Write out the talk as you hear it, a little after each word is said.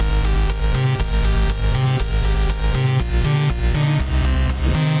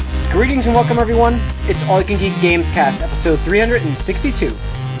Greetings and welcome, everyone. It's All You Can Geek Gamescast, episode 362.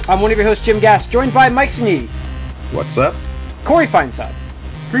 I'm one of your hosts, Jim Gass, joined by Mike Sinyi. What's up? Corey Feinsod.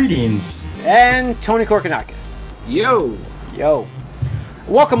 Greetings. And Tony Korkanakis. Yo.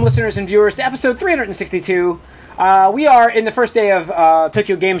 Welcome, listeners and viewers, to episode 362. We are in the first day of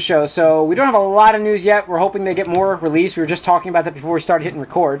Tokyo Game Show, so we don't have a lot of news yet. We're hoping they get more released. We were just talking about that before we started hitting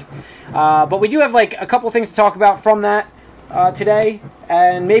record. But we do have like a couple things to talk about from that today,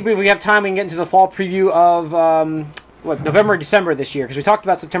 and maybe if we have time we can get into the fall preview of November, December this year, because we talked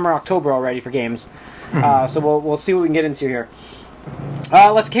about September, October already for games. So we'll see what we can get into here.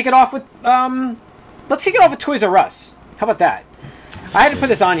 Let's kick it off with Toys R Us. How about that? I had to put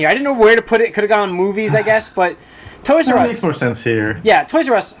this on here. I didn't know where to put it. Could have gone on movies, I guess, but Toys R Us makes more sense here. Yeah, Toys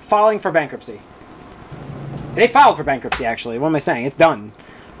R Us filing for bankruptcy. They filed for bankruptcy, actually. What am I saying? It's done.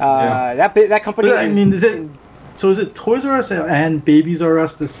 That company. But, is it Toys R Us and Babies R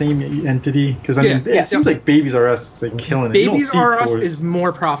Us the same entity? Because it seems like Babies R Us is like killing it. Babies R Us is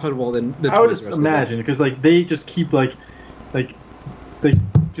more profitable than the Toys R Us. I would just imagine, because like they just keep like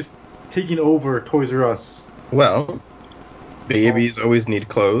just taking over Toys R Us. Well, babies always need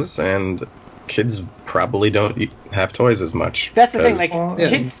clothes, and kids probably don't have toys as much. That's the thing. Like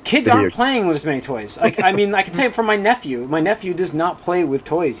kids aren't playing with as many toys. Like I can tell you from my nephew. My nephew does not play with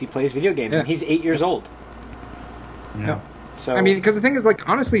toys. He plays video games, and he's 8 years old. Yeah. So because the thing is, like,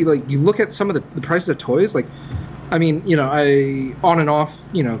 honestly, like you look at some of the prices of toys, like, I on and off,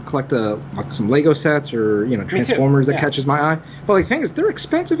 collect some Lego sets or Transformers that catches my eye. But like, the thing is, they're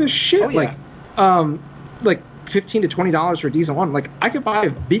expensive as shit. Like $15 to $20 for a decent one. Like, I could buy a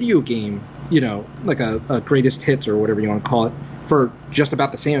video game, like a greatest hits or whatever you want to call it, for just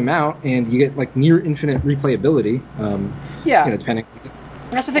about the same amount, and you get like near infinite replayability. Depending.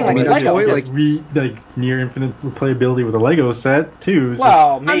 That's the thing. Near infinite replayability with a Lego set too.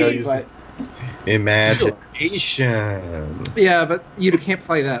 But imagination. Yeah, but you can't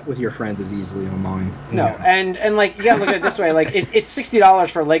play that with your friends as easily online. No, and like you gotta look at it this way. Like it's $60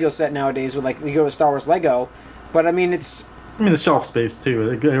 for a Lego set nowadays. With like you go to Star Wars Lego, but it's. The shelf space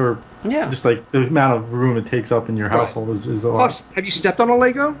too. Just like the amount of room it takes up in your household is a lot. Plus, have you stepped on a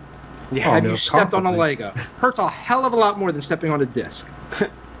Lego? Yeah. Have you stepped on a Lego? Hurts a hell of a lot more than stepping on a disc.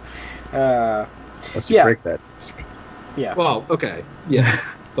 Unless you break that disc. Yeah. Well, okay. Yeah.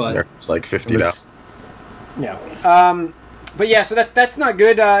 But it's like $50. Yeah. But yeah, so that's not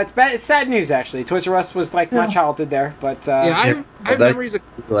good. It's bad. It's sad news, actually. Toys R Us was like my childhood there, but I have memories of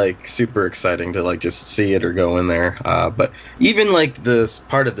like super exciting to like just see it or go in there. But even like this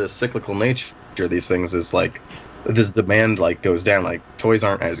part of the cyclical nature of these things is like this demand like goes down. Like toys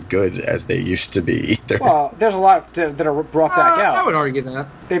aren't as good as they used to be either. Well, there's a lot that are brought back out. I would argue that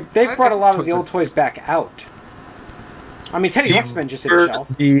they've brought a lot of the old toys back out. Teddy Ruxpin just hit the shelf.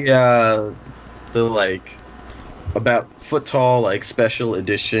 The like about foot tall like special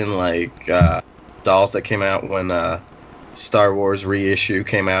edition like dolls that came out when Star Wars reissue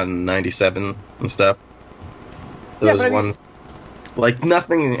came out in '97 and stuff. Those ones, like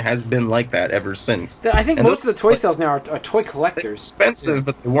nothing has been like that ever since. I think most of the toy sales now are toy collectors. Expensive,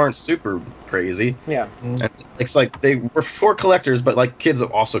 but they weren't super crazy. Yeah, and it's like they were for collectors, but like kids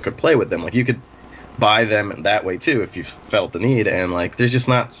also could play with them. Like you could buy them that way too if you felt the need, and like there's just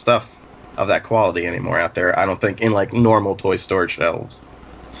not stuff of that quality anymore out there, I don't think, in like normal toy storage shelves.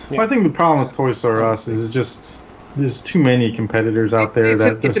 Well, I think the problem with Toys R Us is just there's too many competitors out there.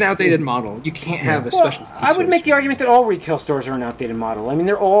 It's an outdated model. You can't have a special. I would make the argument that all retail stores are an outdated model.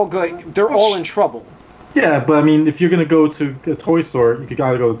 They're all good. They're all in trouble. Yeah, but if you're gonna go to a toy store, you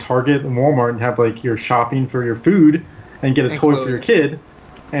gotta go to Target and Walmart and have like your shopping for your food and get a toy for your kid,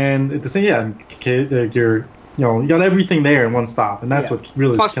 and at the same kid you got everything there in one stop, and that's what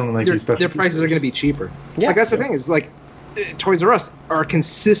really is killing like these specialty their prices stores. are going to be cheaper. Yeah, that's the thing is like Toys R Us are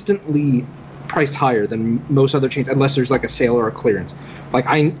consistently priced higher than most other chains unless there's like a sale or a clearance. Like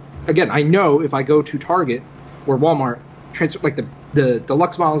I know if I go to Target or Walmart, the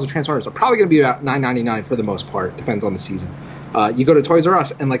deluxe models of Transformers are probably going to be about $9.99 for the most part. Depends on the season. You go to Toys R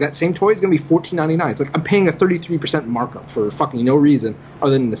Us and like that same toy is going to be $14.99. It's like I'm paying a 33% markup for fucking no reason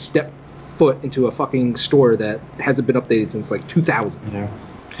other than to step foot into a fucking store that hasn't been updated since like 2000. Yeah.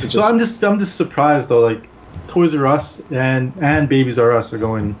 So I'm just surprised though. Like Toys R Us and Babies R Us are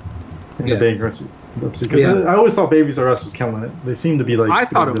going into bankruptcy. Because I always thought Babies R Us was killing it. They seem to be like. I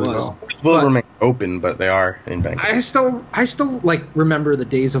thought it really was. Well. It will remain open, but they are in bankruptcy. I still like remember the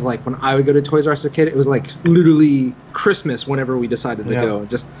days of like when I would go to Toys R Us as a kid. It was like literally Christmas whenever we decided to go.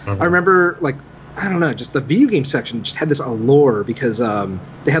 I remember like I don't know, just the video game section just had this allure because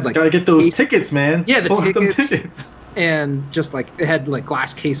they had like gotta get those tickets, man. Yeah, the tickets. and just like it had like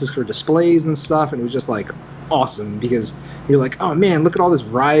glass cases for displays and stuff, and it was just like awesome because you're like, oh man, look at all this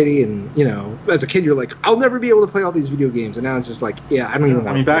variety, and as a kid you're like, I'll never be able to play all these video games, and now it's just like, yeah, I don't even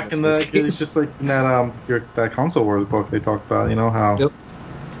want to play back in the it's just like in that console wars book they talked about,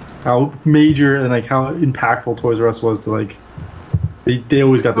 how major and like how impactful Toys R Us was to like they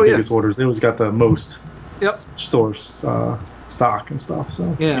always got the biggest orders, they always got the most stores stock and stuff. So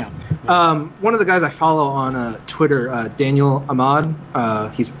one of the guys I follow on Twitter, Daniel Ahmad,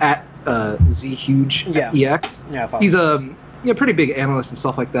 he's at ZHuge EX. He's a pretty big analyst and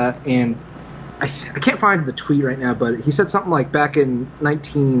stuff like that, and I can't find the tweet right now, but he said something like back in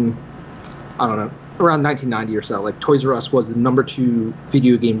around 1990 or so, like Toys R Us was the number 2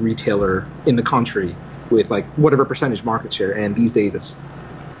 video game retailer in the country with like whatever percentage market share, and these days it's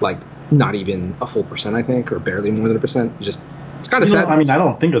like not even a full percent, I think, or barely more than a percent. It's kind of sad. I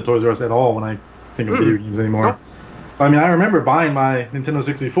don't think of Toys R Us at all when I think of video games anymore. I remember buying my Nintendo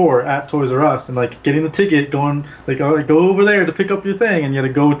 64 at Toys R Us and like getting the ticket, going like, go over there to pick up your thing, and you had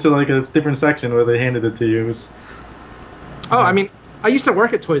to go to like a different section where they handed it to you. It was, I used to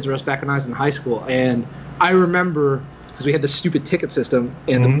work at Toys R Us back when I was in high school, and I remember because we had this stupid ticket system,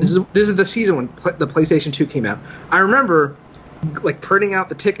 and this is the season when the PlayStation 2 came out. I remember like printing out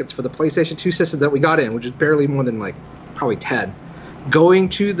the tickets for the PlayStation 2 system that we got in, which is barely more than like probably 10, going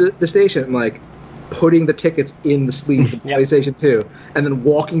to the station and like putting the tickets in the sleeve of the PlayStation 2, and then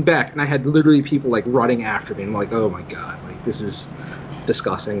walking back, and I had literally people like running after me, and I'm like, oh my god, like this is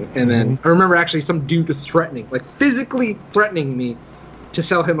disgusting. And then I remember actually some dude physically threatening me to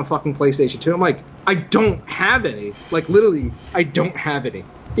sell him a fucking PlayStation 2. I'm like, I don't have any. Like literally, I don't have any.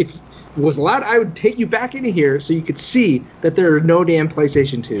 If it was allowed, I would take you back into here so you could see that there are no damn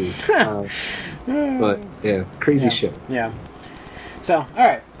PlayStation 2s. But yeah, crazy shit. Yeah. So, all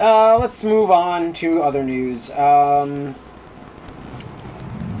right, let's move on to other news.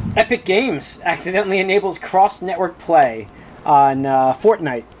 Epic Games accidentally enables cross-network play on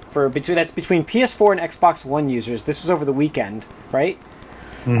Fortnite between PS4 and Xbox One users. This was over the weekend, right?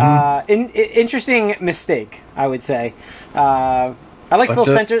 Interesting mistake, I would say. I like Phil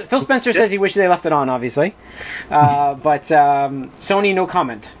Spencer. Phil Spencer says he wished they left it on, obviously, but Sony, no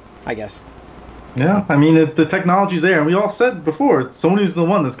comment, I guess. Yeah, the technology's there, and we all said before, Sony's the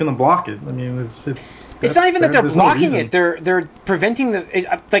one that's going to block it. It's not even that they're blocking it; they're preventing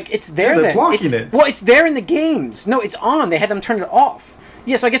it's there. They're blocking it. Well, it's there in the games. No, it's on. They had them turn it off.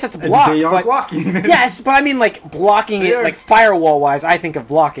 Yeah, so I guess that's a block. And they are blocking it. Yes, but blocking it, like firewall-wise, I think of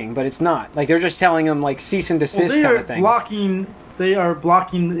blocking, but it's not. Like they're just telling them like cease and desist kind of thing. They are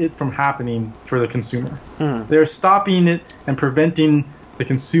blocking it from happening for the consumer. They're stopping it and preventing the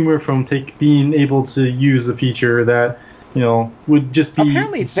consumer from being able to use the feature that would just be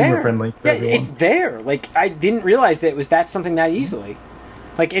consumer friendly. Yeah, it's there. Like I didn't realize that it was something that easily.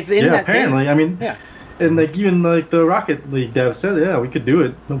 Like it's in that. Apparently, and like even like the Rocket League devs said, we could do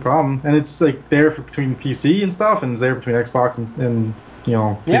it, no problem. And it's like there between PC and stuff, and it's there between Xbox and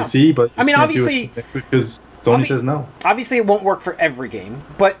PC. But obviously, because Sony says no. Obviously, it won't work for every game,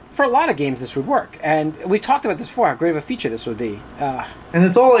 but for a lot of games, this would work. And we've talked about this before, how great of a feature this would be. And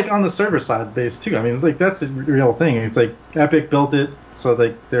it's all like on the server side based too. It's like that's the real thing. It's like Epic built it, so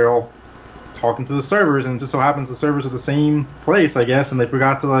they're all talking to the servers, and it just so happens the servers are the same place, I guess, and they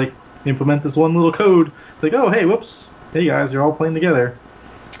forgot to like implement this one little code. Like, oh hey, whoops, hey guys, you're all playing together.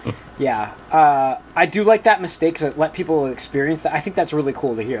 Yeah, I do like that mistake to let people experience that. I think that's really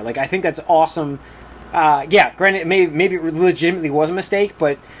cool to hear. Like, I think that's awesome. Granted, maybe it legitimately was a mistake,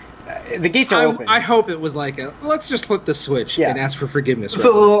 but the gates are open. I hope it was like let's just flip the switch and ask for forgiveness.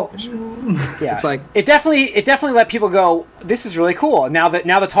 It's like it definitely let people go, this is really cool. Now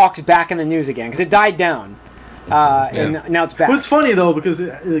the talk's back in the news again because it died down. And now it's back. Well, it's funny though because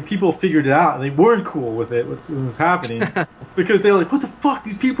people figured it out and they weren't cool with it when it was happening because they were like, "What the fuck?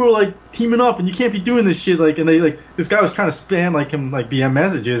 These people are like teaming up and you can't be doing this shit." Like, and they like this guy was trying to spam like him like BM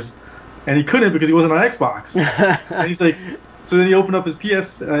messages, and he couldn't because he wasn't on Xbox. And he's like, so then he opened up his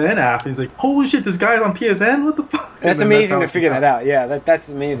PSN app and he's like, "Holy shit, this guy's on PSN? What the fuck?" That's amazing to figure that out. Yeah, that's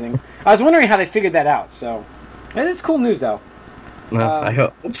amazing. I was wondering how they figured that out. So, it's cool news though.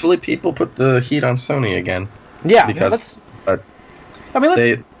 Hopefully people put the heat on Sony again. Yeah, because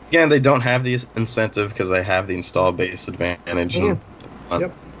they don't have the incentive because they have the install base advantage.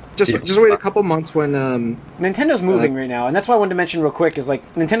 Just wait a couple months when Nintendo's moving right now, and that's why I wanted to mention real quick is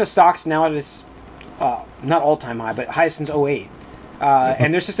like Nintendo stocks now at its not all time high, but highest since 2008.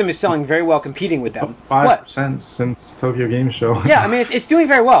 And their system is selling very well, competing with them. 5% since Tokyo Game Show. Yeah, it's doing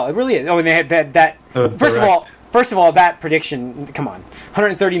very well. It really is. Oh, and they had that. First of all, First of all, that prediction, come on.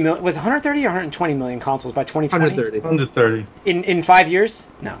 130 million, was it 130 or 120 million consoles by 2020? 130. In 5 years?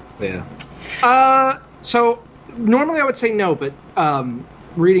 No. Yeah. So normally I would say no, but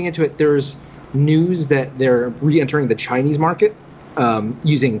reading into it, there's news that they're re-entering the Chinese market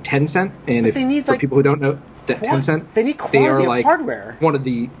using Tencent. And if for people who don't know, that Tencent, they need quality are of like hardware. One of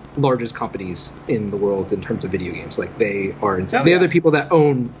the largest companies in the world in terms of video games. Like they are insane. They're the people that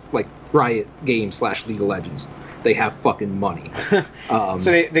own like Riot Games / League of Legends. They have fucking money. So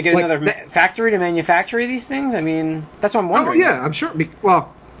they get like, another factory to manufacture these things? I mean, that's what I'm wondering. Oh, yeah, I'm sure.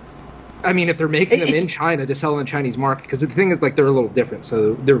 Well, I mean, if they're making them in China to sell in the Chinese market, because the thing is, like, they're a little different,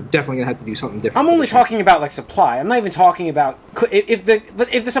 so they're definitely going to have to do something different. I'm only talking about, like, supply. I'm not even talking about... If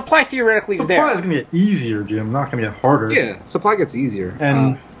the supply theoretically is there... Supply is going to get easier, Jim, not going to get harder. Yeah, supply gets easier.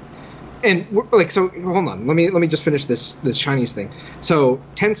 And like, so, hold on. Let me just finish this Chinese thing. So,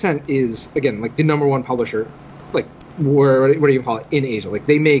 Tencent is, again, like, the #1 publisher, like, what do you call it, in Asia. Like,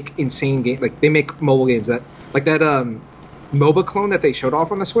 they make insane games. Like, they make mobile games that... Like, that, MOBA clone that they showed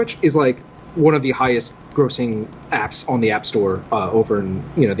off on the Switch is like one of the highest grossing apps on the App Store over in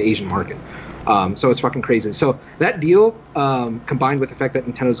the Asian market. So it's fucking crazy. So that deal, combined with the fact that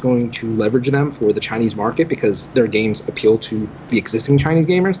Nintendo's going to leverage them for the Chinese market because their games appeal to the existing Chinese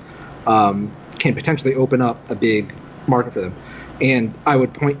gamers, can potentially open up a big market for them. And I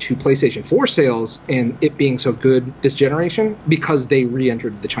would point to PlayStation 4 sales and it being so good this generation because they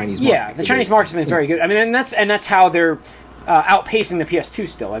re-entered the Chinese market. Yeah, the Chinese market's been very good. I mean, and that's how they're outpacing the PS2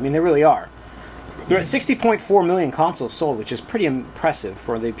 still. I mean, they really are. They're at 60.4 million consoles sold, which is pretty impressive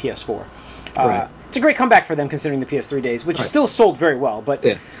for the PS4. Right. It's a great comeback for them considering the PS3 days, which still sold very well. But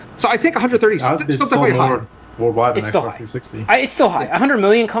yeah. So I think 130 is still definitely high. Worldwide, it's still high. 360. It's still high. 100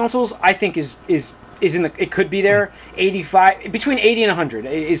 million consoles, I think, is in the. It could be there. 85, between 80 and 100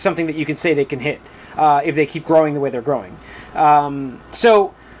 is something that you can say they can hit if they keep growing the way they're growing.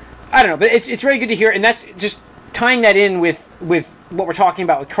 So I don't know, but it's very good to hear, and that's just tying that in with what we're talking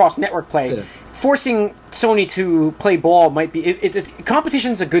about with cross-network play. Yeah. Forcing Sony to play ball might be...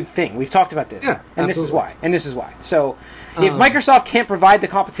 competition's a good thing. We've talked about this. Yeah, and absolutely. This is why. So if Microsoft can't provide the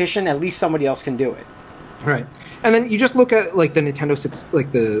competition, at least somebody else can do it. Right. And then you just look at like the Nintendo,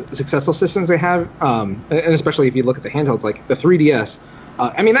 like the successful systems they have, and especially if you look at the handhelds, like the 3DS.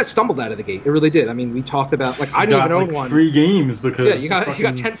 I mean, that stumbled out of the gate. It really did. I mean, we talked about like I didn't even own one. Free games because you got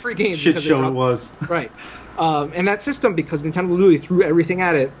 10 free games. Shit show it was. Right. And that system, because Nintendo literally threw everything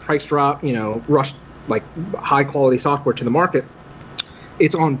at it, price drop, rushed like high quality software to the market.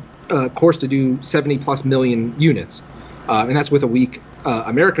 It's on course to do 70+ million units, and that's with a weak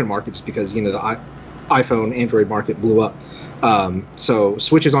American market, just because the iPhone, Android market blew up. So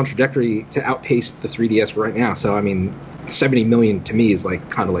Switch is on trajectory to outpace the 3DS right now. So I mean, 70 million to me is like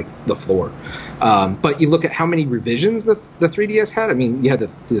kind of like the floor. But you look at how many revisions the 3DS had. I mean, you had the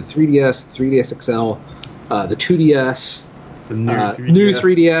 3DS, 3DS XL, the 2DS, the new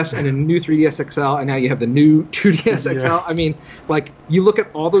 3DS, and a new 3DS XL, and now you have the new 2DS XL. I mean, like, you look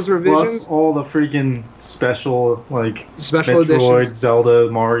at all those revisions. Plus all the freaking special Metroid, editions. Zelda,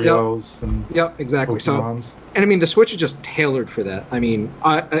 Marios, and exactly. Pokemons. So, and I mean, the Switch is just tailored for that. I mean,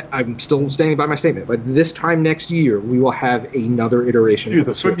 I'm still standing by my statement, but this time next year, we will have another iteration of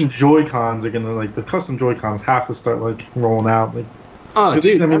the Switch. freaking Joy-Cons are gonna, the custom Joy-Cons have to start, rolling out.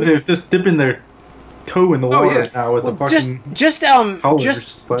 Dude. I mean, they're just dipping their toe in the water right now with the fucking just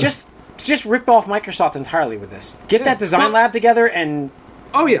rip off Microsoft entirely with this. Get that design lab together and...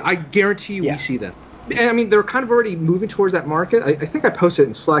 Oh yeah, I guarantee you we see that. And I mean, they're kind of already moving towards that market. I think I posted it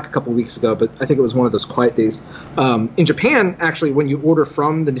in Slack a couple of weeks ago, but I think it was one of those quiet days. In Japan, actually, when you order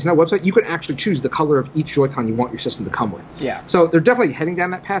from the Nintendo website, you can actually choose the color of each Joy-Con you want your system to come with. Yeah. So they're definitely heading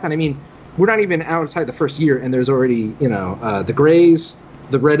down that path. And I mean, we're not even outside the first year, and there's already, the grays,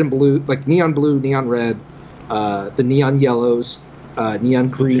 the red and blue, like neon blue, neon red, the neon yellows, neon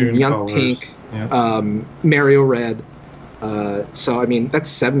green, neon colors. Pink, Mario red. So I mean, that's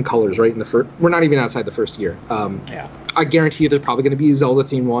 7 colors right in the first. We're not even outside the first year. I guarantee you, there's probably going to be a Zelda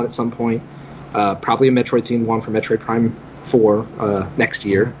themed one at some point. Probably a Metroid themed one for Metroid Prime 4 next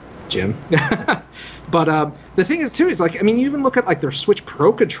year, Jim. But the thing is, too, is I mean, you even look at their Switch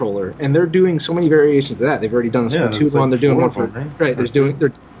Pro controller, and they're doing so many variations of that. They've already done a Splatoon one. They're doing one for right. They're doing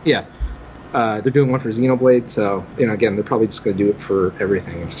one for Xenoblade. So again, they're probably just going to do it for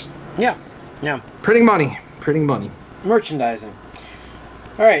everything. It's just printing money. Merchandising.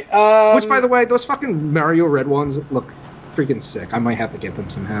 All right. Which, by the way, those fucking Mario Red ones look freaking sick. I might have to get them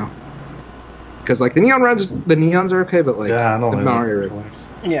somehow. Because the neons are okay, but the Mario Red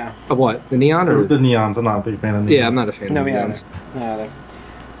ones. Yeah. Of what? The neon or the neons? I'm not a big fan of neons. Yeah, I'm not a fan of neons. No,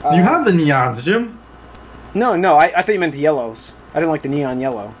 you have the neons, Jim. No, I thought you meant the yellows. I didn't like the neon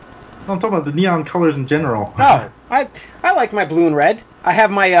yellow. I'm talking about the neon colors in general. Oh, I like my blue and red. I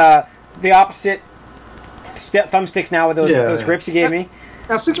have my the opposite thumbsticks now with those grips you gave me.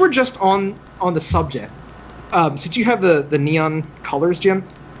 Now, since we're just on the subject, since you have the neon colors, Jim,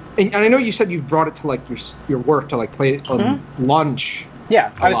 and I know you said you've brought it to like your work to like play it on lunch.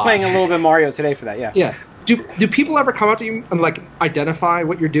 Yeah, I was playing a little bit of Mario today for that. Yeah. Yeah. Do people ever come up to you and like identify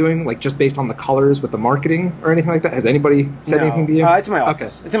what you're doing, like just based on the colors with the marketing or anything like that? Has anybody said anything to you? It's in my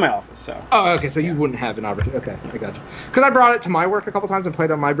office. Okay. It's in my office. So. Oh, okay. So you wouldn't have an opportunity. Okay, I got you. Because I brought it to my work a couple times and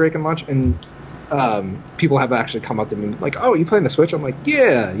played on my break and lunch, and people have actually come up to me like, "Oh, you playing the Switch?" I'm like,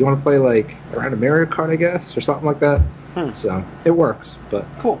 "Yeah. You want to play like around a Mario Kart, I guess, or something like that." So it works. But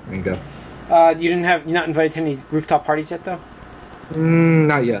cool. There you go. You're not invited to any rooftop parties yet, though.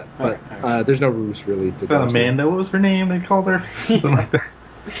 Not yet, but right. There's no roofs really. Is that Amanda? What was her name? They called her something like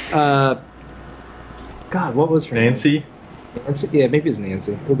that. God, what was her Nancy? name? Nancy? Yeah, maybe it's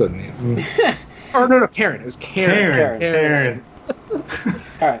Nancy. We'll go with Nancy. Or no, Karen. It was Karen. Karen.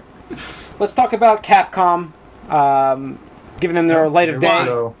 All right, let's talk about Capcom. Giving them their light of day.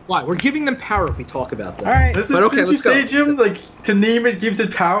 Why? We're giving them power if we talk about them. All right. Did you say, Jim, like, to name it gives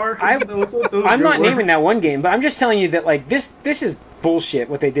it power? I'm not naming that one game, but I'm just telling you that, like, this is bullshit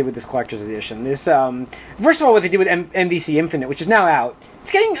what they did with this collector's edition. This, first of all, what they did with MVC Infinite, which is now out,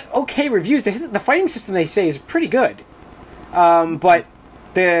 it's getting okay reviews. The fighting system, they say, is pretty good. But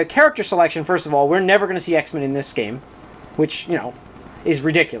the character selection, first of all, we're never going to see X-Men in this game, which, is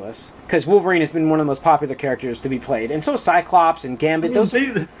ridiculous, because Wolverine has been one of the most popular characters to be played, and so is Cyclops and Gambit.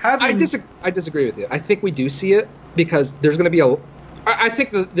 I disagree with you. I think we do see it, because there's going to be I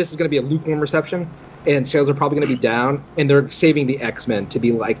think that this is going to be a lukewarm reception, and sales are probably going to be down, and they're saving the X-Men to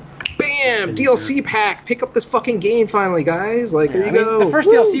be like, bam, DLC pack, pick up this fucking game finally, guys. Like, there you go. The first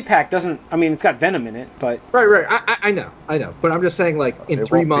DLC pack doesn't, it's got Venom in it, but... Right, I know. But I'm just saying, like, in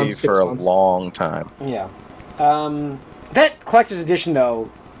 3 months, 6 months... for a long time. Yeah. That collector's edition, though,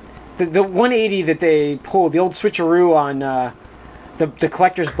 the 180 that they pulled, the old switcheroo on the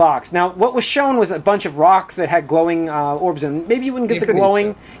collector's box. Now, what was shown was a bunch of rocks that had glowing orbs in them. Maybe you wouldn't get the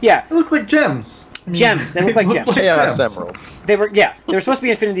glowing... Yeah. They look like gems. Gems. They look like gems. Emeralds. They were supposed to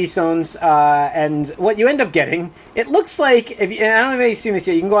be Infinity Stones, and what you end up getting, it looks like... and I don't know if you've seen this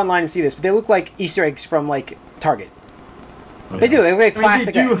yet, you can go online and see this, but they look like Easter eggs from, like, Target. They do. They look like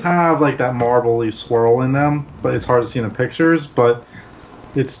plastic They do eggs. have like that marbly swirl in them, but it's hard to see in the pictures. But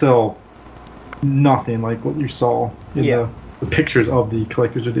it's still nothing like what you saw in the pictures of the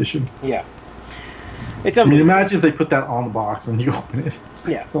collector's edition. Yeah. It's imagine if they put that on the box and you open it.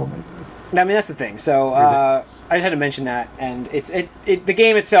 Yeah. Oh my god. That's the thing. So I just had to mention that, and the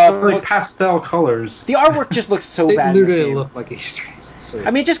game itself like looks pastel colors. The artwork just looks so bad. It literally look like Easter eggs.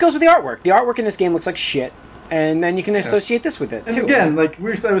 It just goes with the artwork. The artwork in this game looks like shit. And then you can associate this with it, and too. Again, like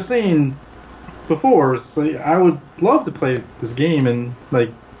I was saying before, so I would love to play this game, and like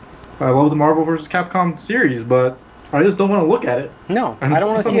I love the Marvel vs. Capcom series, but I just don't want to look at it. No, I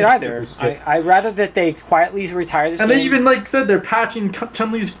don't want to see it either. I'd rather that they quietly retire this game. And they even said they're patching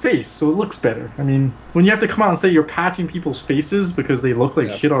Chun-Li's face, so it looks better. I mean, when you have to come out and say you're patching people's faces because they look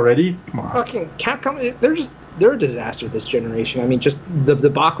like shit already, come on. Fucking Capcom, they're a disaster this generation. I mean, just the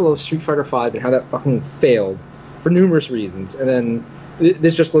debacle of Street Fighter V and how that fucking failed for numerous reasons. And then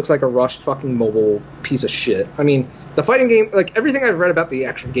this just looks like a rushed fucking mobile piece of shit. I mean, the fighting game, like everything I've read about the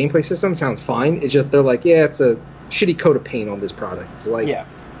actual gameplay system sounds fine. It's just they're like, it's a shitty coat of paint on this product. It's like,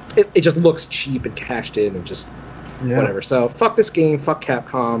 it just looks cheap and cashed in and just whatever. So fuck this game, fuck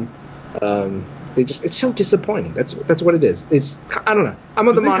Capcom. It's so disappointing. That's what it is. I don't know. I'm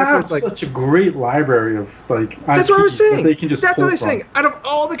of the moniker. It's like such a great library of That's what I was saying. They can just that's what I was saying. Out of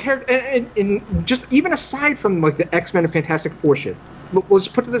all the characters, and just even aside from like the X-Men and Fantastic Four shit, let's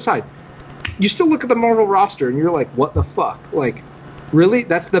put to the side. You still look at the Marvel roster and you're like, what the fuck? Like, really?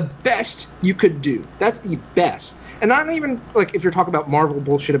 That's the best you could do. That's the best. And not even like if you're talking about Marvel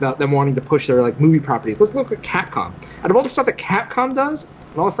bullshit about them wanting to push their like movie properties. Let's look at Capcom. Out of all the stuff that Capcom does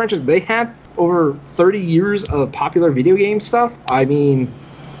and all the franchises they have over 30 years of popular video game stuff, I mean,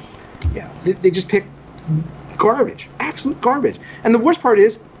 they just pick garbage, absolute garbage. And the worst part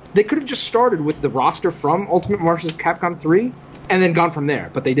is they could have just started with the roster from Ultimate Marvel vs. Capcom 3 and then gone from there,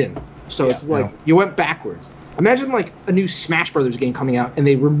 but they didn't. So it's like you went backwards. Imagine like a new Smash Brothers game coming out and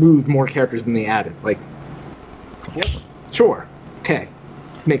they removed more characters than they added. Like, sure, okay,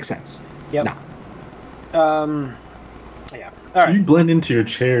 makes sense. Yep. No. All right. You blend into your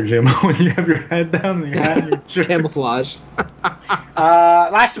chair, Jim, when you have your head down and your hat in your chair. Camouflage.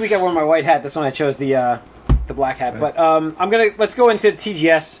 Last week I wore my white hat. This one I chose the black hat. But let's go into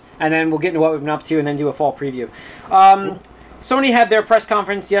TGS and then we'll get into what we've been up to, and then do a fall preview. Sony had their press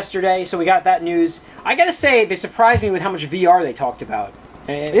conference yesterday, so we got that news. I gotta say, they surprised me with how much VR they talked about.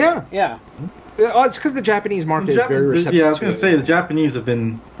 Yeah. It's because the Japanese market is very receptive. Yeah, I was going to say, the Japanese have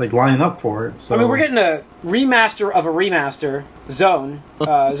been like lining up for it. So. I mean, we're getting a remaster of a remaster, Zone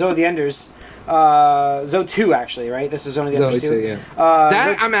of the Enders. Zone 2, actually, right? This is Zone of the Enders 2. Yeah.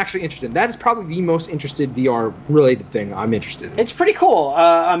 That I'm actually interested in. That is probably the most interested VR-related thing I'm interested in. It's pretty cool.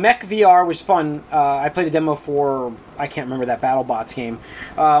 Mech VR was fun. I played a demo for, I can't remember that BattleBots game.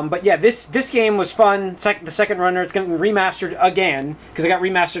 But yeah, this game was fun. The second runner, it's going to be remastered again, because it got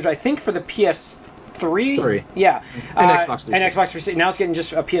remastered, I think, for the PS3. Yeah. And Xbox 360. And Xbox 360. Now it's getting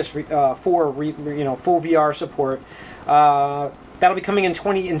just a PS4, full VR support. That'll be coming in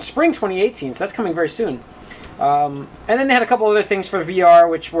spring 2018, so that's coming very soon. And then they had a couple other things for VR,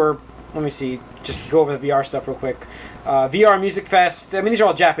 which were, let me see, just go over the VR stuff real quick. VR Music Fest. I mean, these are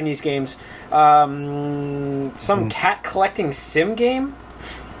all Japanese games. Some cat collecting sim game.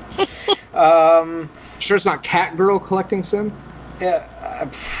 Sure, it's not Cat Girl collecting sim. Yeah,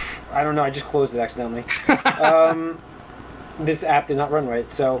 I don't know. I just closed it accidentally. This app did not run right,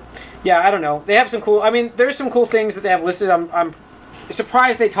 so yeah, I don't know. They have some cool. I mean, there's some cool things that they have listed. I'm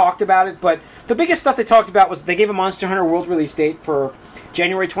surprised they talked about it, but the biggest stuff they talked about was they gave a Monster Hunter World release date for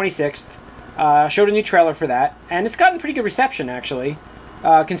January 26th. Showed a new trailer for that, and it's gotten pretty good reception actually,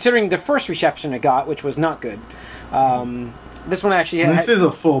 considering the first reception it got, which was not good. This one actually. This is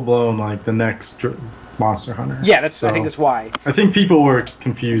a full blown like the next Monster Hunter. Yeah, I think that's why. I think people were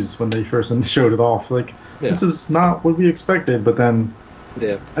confused when they first showed it off. Like, this is not what we expected, but then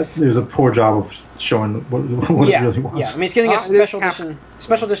it was a poor job of showing what it really was. Yeah, I mean, it's getting a special edition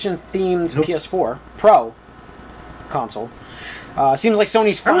themed PS4 Pro console. Seems like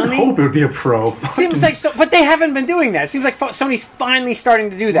Sony's finally. I would hope it would be a Pro. Seems like but they haven't been doing that. It seems like Sony's finally starting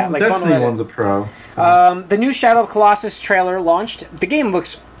to do that. Like Destiny one's a Pro. So. The new Shadow of Colossus trailer launched. The game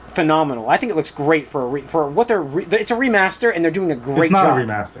looks phenomenal. I think it looks great for what they're. It's a remaster, and they're doing a great job. It's not a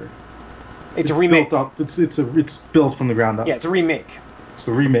remaster. It's a remake. Built up. It's built from the ground up. Yeah, it's a remake. It's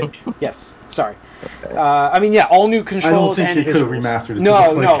a remake. Yes. Sorry. Okay. I mean, yeah, all new controls and visuals. I don't think they could have remastered it.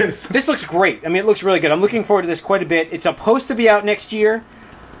 No. This looks great. I mean, it looks really good. I'm looking forward to this quite a bit. It's supposed to be out next year.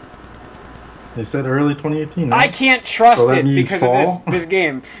 They said early 2018. Right? I can't trust it because of this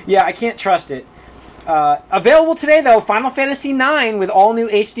game. Yeah, I can't trust it. Available today, though, Final Fantasy IX with all new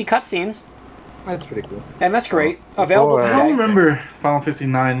HD cutscenes. That's pretty cool. And that's great. Available today. I don't remember Final Fantasy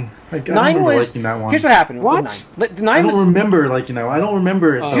IX. I don't remember liking that one. Here's what happened. What? I don't remember liking that one. I don't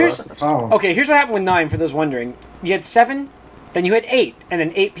remember it. Okay, here's what happened with 9, for those wondering. You had 7, then you had 8, and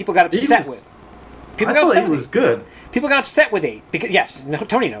then 8 people got upset with. I thought 8 was good. People got upset with 8. Because,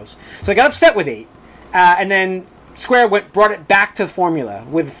 Tony knows. So they got upset with 8. And then Square brought it back to the formula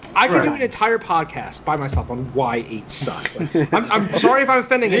with. I could do an entire podcast by myself on why 8 sucks. I'm sorry if I'm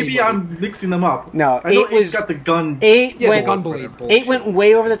offending anybody. Maybe I'm mixing them up. No, I know 8's got the gun. 8 gun blade. 8 went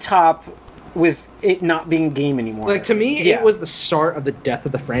way over the top with it not being a game anymore. Like, to me, it was the start of the death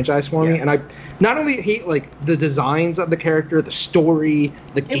of the franchise for me, and I not only hate like the designs of the character, the story,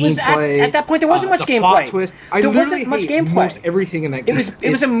 the gameplay. At that point, there wasn't much gameplay. Plot twist. There wasn't much gameplay. Almost everything in that game. It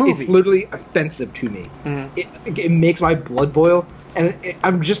was a movie. It's literally offensive to me. Mm-hmm. It makes my blood boil, and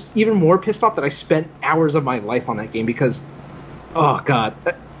I'm just even more pissed off that I spent hours of my life on that game because, oh god,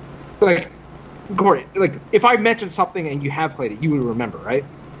 like Corey, like if I mentioned something and you have played it, you would remember, right?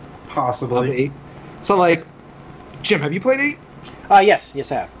 Possibly. 8. So, like, Jim, have you played 8? Yes,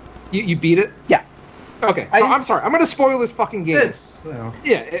 I have. You beat it? Yeah. Okay, so I'm sorry. I'm going to spoil this fucking game. It's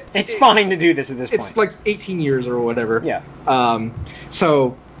fine to do this at this point. It's like 18 years or whatever. Yeah.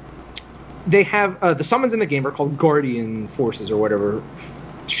 So, they have the summons in the game are called Guardian Forces or whatever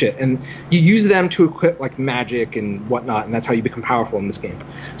shit, and you use them to equip, like, magic and whatnot, and that's how you become powerful in this game.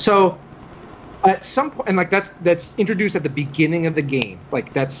 So, at some point, and like that's introduced at the beginning of the game.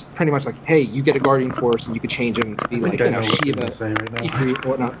 Like that's pretty much like, hey, you get a Guardian Force, and you could change him to be like, Shiva, Ifrit,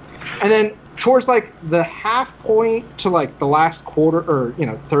 whatnot. And then towards like the half point to like the last quarter or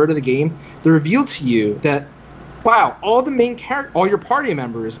third of the game, they reveal to you that wow, all the main all your party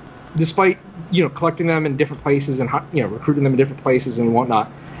members, despite collecting them in different places and recruiting them in different places and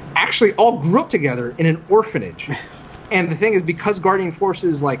whatnot, actually all grew up together in an orphanage. And the thing is, because Guardian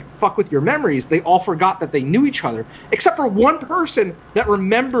Forces, like, fuck with your memories, they all forgot that they knew each other, except for one person that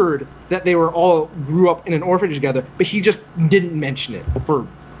remembered that they grew up in an orphanage together, but he just didn't mention it for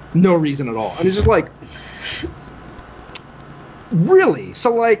no reason at all. And it's just like, really?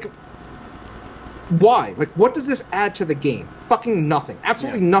 So, like, Why? Like, what does this add to the game? Fucking nothing.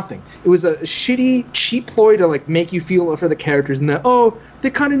 Absolutely nothing. It was a shitty, cheap ploy to, like, make you feel for the characters and that, oh, they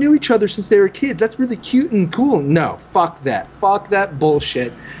kind of knew each other since they were kids. That's really cute and cool. No, fuck that. Fuck that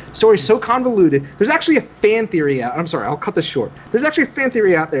bullshit. Story's so convoluted. There's actually a fan theory out. I'm sorry, I'll cut this short. There's actually a fan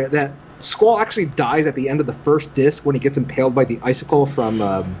theory out there that Squall actually dies at the end of the first disc when he gets impaled by the icicle from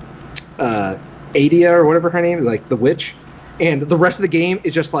Adia or whatever her name is, like the witch. And the rest of the game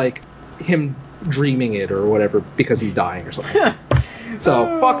is just like him dreaming it or whatever because he's dying or something.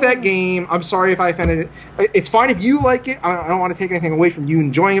 So fuck that game. I'm sorry if I offended it. It's fine if you like it. I don't want to take anything away from you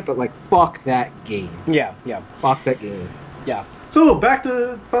enjoying it, but like fuck that game. Yeah. Fuck that game. Yeah. So back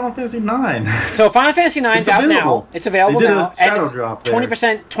to Final Fantasy IX. So Final Fantasy IX's out now. It's available they did now. A shadow drop there.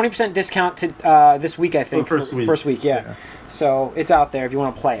 20% discount to this week, I think. First week. First week, yeah. So it's out there if you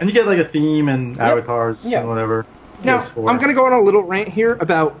want to play it. And you get like a theme and avatars and whatever. Now, PS4. I'm going to go on a little rant here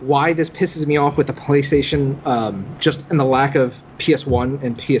about why this pisses me off with the PlayStation, just in the lack of PS1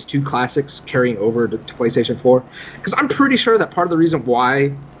 and PS2 classics carrying over to PlayStation 4. Because I'm pretty sure that part of the reason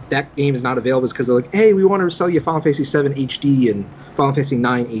why that game is not available is because they're like, hey, we want to sell you Final Fantasy 7 HD and Final Fantasy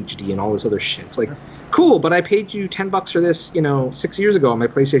 9 HD and all this other shit. It's like, cool, but I paid you $10 for this, 6 years ago on my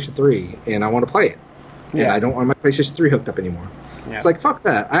PlayStation 3, and I want to play it. Yeah. And I don't want my PlayStation 3 hooked up anymore. Yeah. It's like, fuck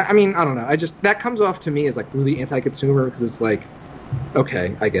that. I mean, I don't know. That comes off to me as like really anti-consumer because it's like,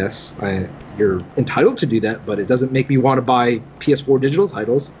 okay, I guess you're entitled to do that, but it doesn't make me want to buy PS4 digital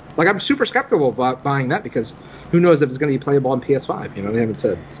titles. Like, I'm super skeptical about buying that because who knows if it's going to be playable on PS5? They haven't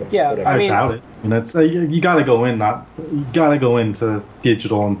said. So yeah, whatever. I doubt it. I mean, that's you got to go into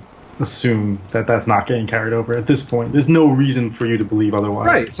digital and assume that that's not getting carried over at this point. There's no reason for you to believe otherwise.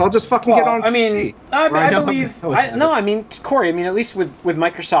 Right. So I'll just fucking get on. I mean, Corey. I mean, at least with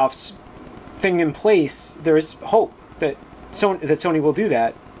Microsoft's thing in place, there is hope that Sony will do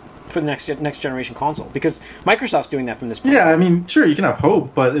that for the next generation console because Microsoft's doing that from this point. Yeah, I mean, sure, you can have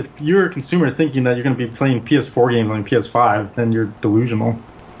hope, but if you're a consumer thinking that you're going to be playing PS4 games on PS5, then you're delusional.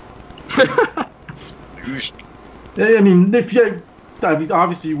 I mean,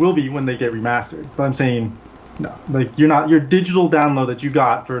 obviously you will be when they get remastered, but I'm saying, no, like your digital download that you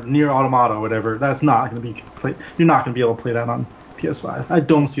got for Nier Automata or whatever, that's not going to be you're not going to be able to play that on PS5. I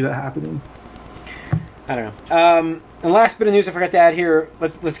don't see that happening. I don't know. And last bit of news I forgot to add here.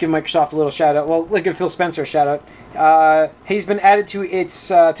 Let's give Microsoft a little shout out. Well, let's give Phil Spencer a shout out. He's been added to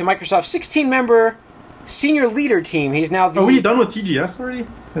Microsoft's 16-member senior leader team. He's now the. Are we done with TGS already?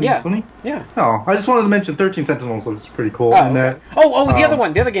 Yeah. Sony? Yeah. Oh, I just wanted to mention 13 Sentinels looks pretty cool. Oh, and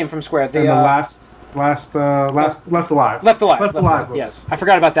okay. The other game from Square. The Left Alive. Left Alive. Yes, I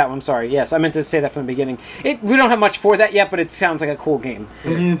forgot about that one. Sorry. Yes, I meant to say that from the beginning. We don't have much for that yet, but it sounds like a cool game. I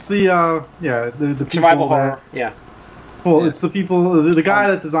mean, it's the survival horror. Yeah. Well, it's the people, the guy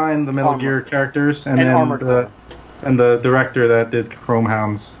that designed the Metal Gear characters, and then the director that did Chrome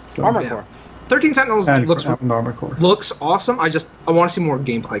Hounds. So. Armored Core. 13 Sentinels looks awesome. I want to see more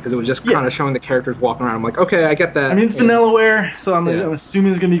gameplay because it was just kind of showing the characters walking around. I'm like, okay, I get that. I mean, it's Vanillaware, so I'm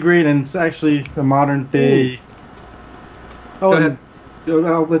assuming it's going to be great, and it's actually a modern day. Go ahead.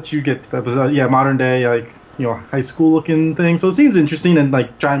 I'll let you get to that. Modern day, high school looking thing. So it seems interesting, and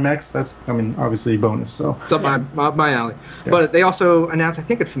like giant mechs, that's, obviously a bonus. So it's up my alley. Yeah. But they also announced, I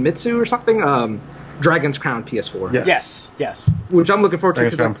think at Famitsu or something, Dragon's Crown PS4. Yes. Which I'm looking forward to.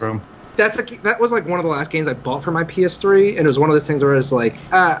 Dragon's Crown Pro. That was like one of the last games I bought for my PS3, and it was one of those things where I was like,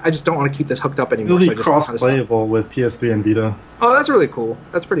 I just don't want to keep this hooked up anymore. It'll be cross-playable with PS3 and Vita. Oh, that's really cool.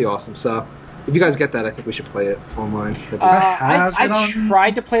 That's pretty awesome. So if you guys get that, I think we should play it online. I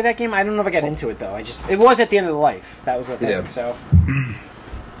tried to play that game. I don't know if I got into it though. It was at the end of the life. That was the thing. Yeah. So,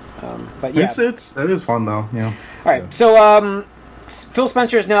 but yeah, it is fun though. Yeah. All right. So Phil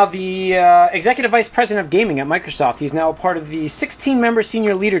Spencer is now the Executive Vice President of Gaming at Microsoft. He's now a part of the 16-member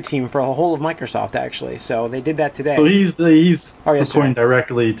senior leader team for the whole of Microsoft, actually. So they did that today. So he's reporting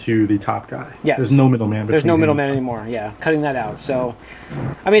directly to the top guy. Yes. There's no middleman. There's no middleman anymore. Yeah, cutting that out. So,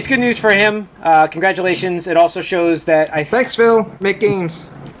 it's good news for him. Congratulations. It also shows that Thanks, Phil. Make games.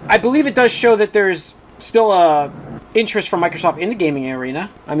 I believe it does show that there's still a interest from Microsoft in the gaming arena.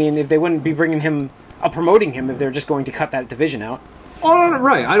 If they wouldn't be promoting him if they're just going to cut that division out. Oh,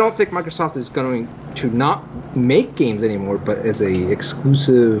 right. I don't think Microsoft is going to not make games anymore, but as a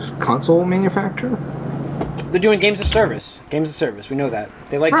exclusive console manufacturer. They're doing games of service. Games of service. We know that.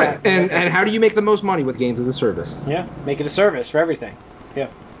 They like that. And how do you make the most money with games as a service? Yeah, make it a service for everything. Yeah.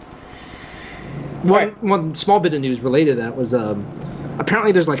 One small bit of news related to that was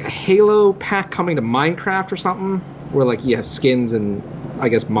apparently there's like a Halo pack coming to Minecraft or something, where like you have skins and I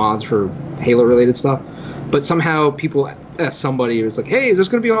guess mods for Halo related stuff, but somehow people asked somebody who was like, "Hey, is this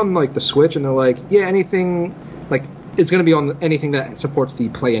going to be on like the Switch?" And they're like, "Yeah, anything like it's going to be on anything that supports the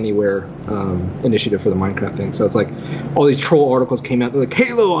Play Anywhere initiative for the Minecraft thing." So it's like all these troll articles came out. They're like,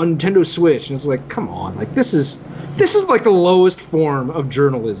 "Halo on Nintendo Switch," and it's like, come on, like this is like the lowest form of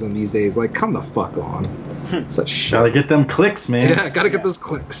journalism these days. Like, come the fuck on. Such shit. Gotta get them clicks, man. Yeah, gotta get those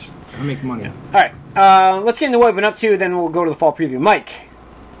clicks. I make money. All right, let's get into what we've been up to. Then we'll go to the fall preview. Mike,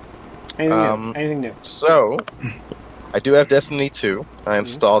 anything new? So, I do have Destiny 2. I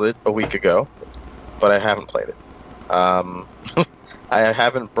installed it a week ago, but I haven't played it. I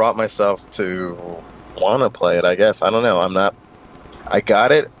haven't brought myself to want to play it, I guess. I don't know. I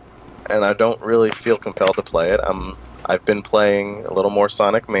got it, and I don't really feel compelled to play it. I've been playing a little more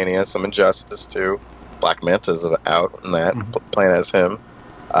Sonic Mania, some Injustice 2. Black Manta's out in that, playing as him.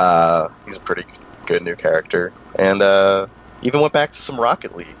 He's a pretty good new character. And even went back to some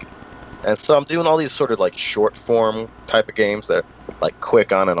Rocket League. And so I'm doing all these sort of like short form type of games that are like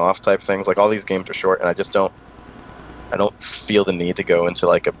quick on and off type things. Like all these games are short, and I don't feel the need to go into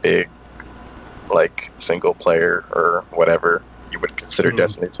like a big like single player or whatever you would consider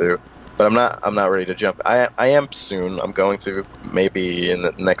Destiny 2. But I'm not ready to jump. I am soon. I'm going to maybe in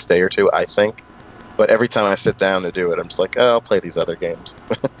the next day or two, I think. But every time I sit down to do it, I'm just like, oh, I'll play these other games.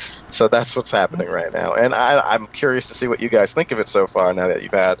 So that's what's happening right now. And I'm curious to see what you guys think of it so far now that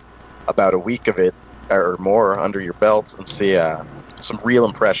you've had about a week of it or more under your belt and see some real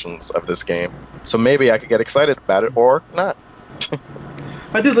impressions of this game. So maybe I could get excited about it or not.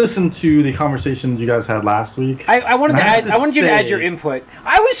 I did listen to the conversation you guys had last week. I wanted you to add your input.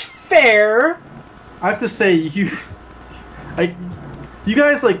 I was fair. I have to say you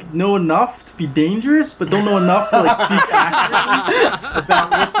guys like know enough to be dangerous, but don't know enough to like speak accurately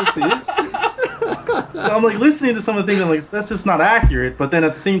about what this is. So I'm like listening to some of the things. I'm like, that's just not accurate. But then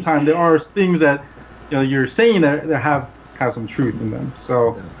at the same time, there are things that you're saying that have some truth in them.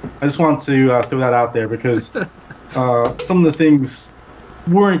 So I just want to throw that out there because some of the things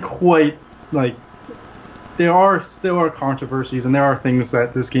weren't quite like there are controversies and there are things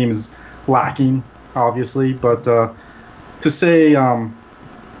that this game is lacking, obviously. But to say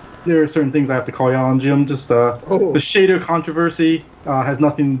there are certain things I have to call you out on, Jim. Just the shader controversy has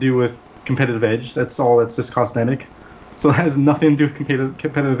nothing to do with competitive edge. That's all. That's just cosmetic. So it has nothing to do with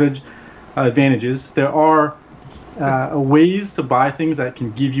competitive edge advantages. There are ways to buy things that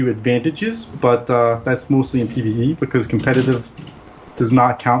can give you advantages, but that's mostly in PvE because competitive does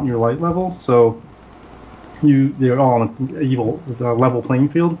not count in your light level. So they're all on an equal level playing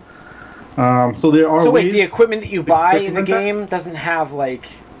field. So there are. So ways wait, the equipment that you buy in the game doesn't have like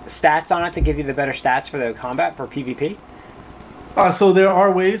stats on it to give you the better stats for the combat for PvP? So there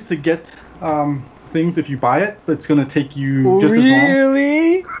are ways to get things if you buy it, but it's going to take you just as long.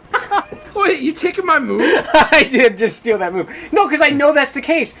 Really? Wait, you taking my move? I did just steal that move. No, because I know that's the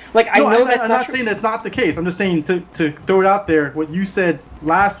case. Like I know that's I'm not not saying that's not the case. I'm just saying to throw it out there. What you said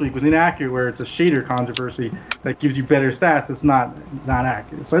last week was inaccurate, where it's a shader controversy that gives you better stats. It's not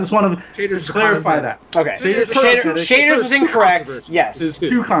accurate. So I just want to clarify that. Okay. Shaders was incorrect. Yes. There's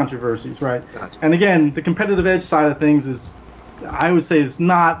two controversies, right? Gotcha. And again, the competitive edge side of things is, I would say, it's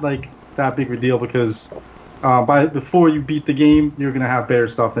not like that big of a deal because before you beat the game, you're gonna have better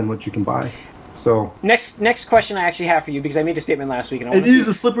stuff than what you can buy. So next question I actually have for you, because I made the statement last week, and it is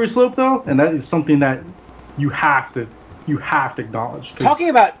a slippery slope though, and that is something that you have to acknowledge. Talking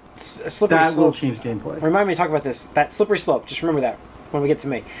about slippery slope, that will change gameplay. Remind me to talk about this. That slippery slope. Just remember that when we get to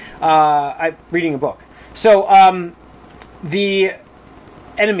me. I'm reading a book. So the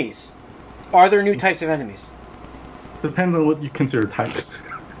enemies. Are there new types of enemies? Depends on what you consider types,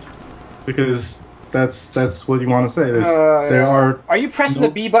 because that's what you want to say. There are. Are you pressing the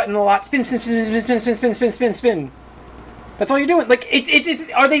B button a lot? Spin, spin, spin, spin, spin, spin, spin, spin, spin, spin. That's all you're doing. Like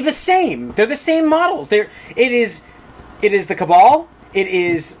it's. Are they the same? They're the same models. It is the Cabal. It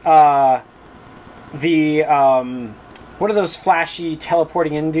is the what are those flashy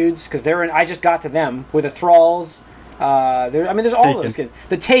teleporting in dudes? Because they're in. I just got to them with the Thralls. There's all those kids.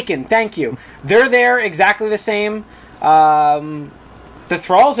 The Taken. Thank you. They're there exactly the same. The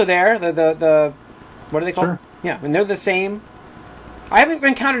Thralls are there. The what are they called? Sure. Yeah, and they're the same. I haven't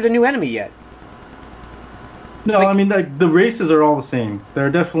encountered a new enemy yet. No, I mean the races are all the same. They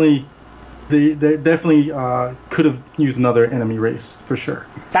definitely could have used another enemy race for sure.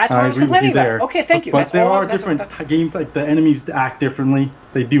 That's what I was complaining about. Okay, thank you. But there are different games, like the enemies act differently.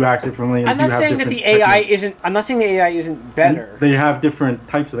 They do act differently. I'm not saying that the AI isn't. I'm not saying the AI isn't better. They have different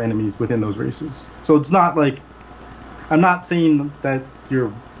types of enemies within those races, so it's not like. I'm not saying that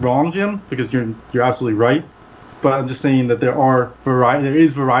you're wrong, Jim, because you're absolutely right. But I'm just saying that there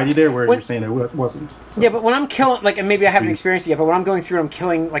is variety there where you're saying there wasn't. So. Yeah, but when I'm killing, like, and maybe I haven't experienced it yet, but when I'm going through, I'm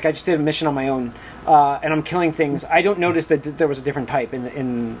killing, like, I just did a mission on my own, and I'm killing things. I don't notice that there was a different type in.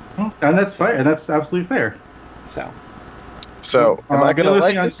 And that's fair, and that's absolutely fair. So, am I gonna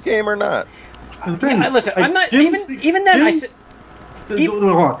like this game or not? Yeah, listen, I'm not even then. I said. Hold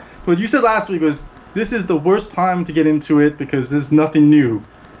on. What you said last week was this is the worst time to get into it because there's nothing new,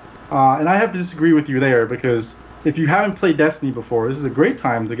 and I have to disagree with you there because. If you haven't played Destiny before, this is a great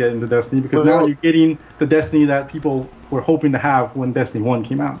time to get into Destiny because now you're getting the Destiny that people were hoping to have when Destiny 1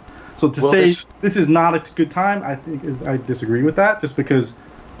 came out. So to say this is not a good time, I disagree with that. Just because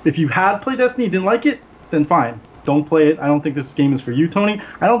if you had played Destiny and didn't like it, then fine. Don't play it. I don't think this game is for you, Tony.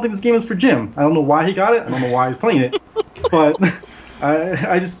 I don't think this game is for Jim. I don't know why he got it. I don't know why he's playing it. But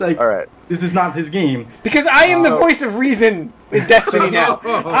I just like, all right. This is not his game. Because I am the voice of reason in Destiny now.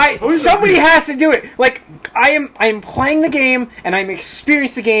 Somebody has to do it. Like, I am playing the game, and I'm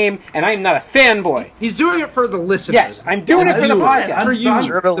experiencing the game, and I am not a fanboy. He's doing it for the listeners. Yes, I'm doing it for the podcast. For you.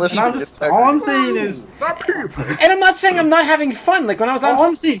 All I'm saying is... And I'm not saying I'm not having fun. Like, when I was on... All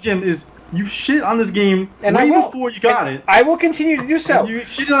I'm saying, Jim, is... You shit on this game and way before you got it. I will continue to do so. And you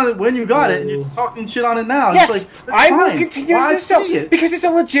shit on it when you got it, and you're talking shit on it now. Yes, it's like, I will continue to do so. Because it's a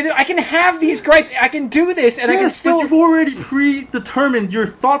legitimate... I can have these gripes. I can do this, and I can still... But you've already predetermined your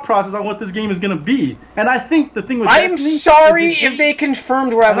thought process on what this game is going to be. And I think the thing with Destiny... I am sorry if they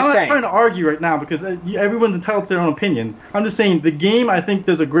confirmed what I was saying. I'm not trying to argue right now, because everyone's entitled to their own opinion. I'm just saying, the game, I think,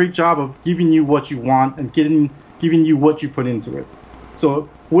 does a great job of giving you what you want and giving you what you put into it. So...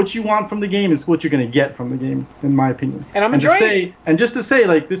 What you want from the game is what you're going to get from the game, in my opinion. And I'm enjoying it. And just to say,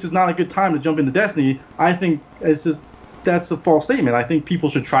 like, this is not a good time to jump into Destiny, I think that's a false statement. I think people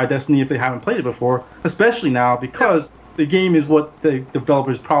should try Destiny if they haven't played it before, especially now because the game is what the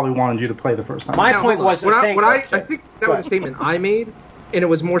developers probably wanted you to play the first time. My point was I think that was a statement I made, and it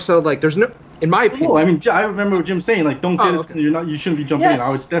was more so like there's no. In my opinion, well, I mean, I remember what Jim saying. Like, don't get it. You shouldn't be jumping in. I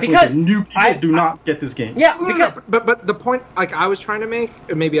would definitely say new people do not get this game. Yeah, but the point, like I was trying to make,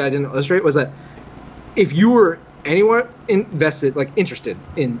 or maybe I didn't illustrate, was that if you were anyone interested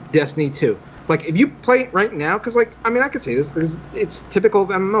in Destiny 2, like if you play it right now, because like I mean, I could say this because it's typical of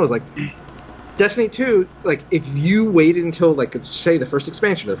MMOs. Like Destiny 2, like if you waited until like let's say the first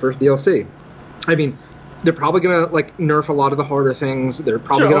expansion or the first DLC, I mean. They're probably gonna like nerf a lot of the harder things. They're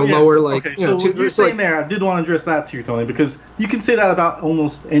probably gonna lower like. Okay, so what you're saying there, I did want to address that too, Tony, because you can say that about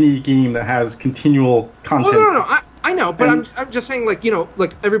almost any game that has continual content. Well, no. I know, but I'm just saying like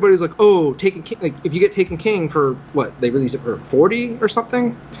like everybody's like Taken King. Like if you get Taken King for what they released it for 40 or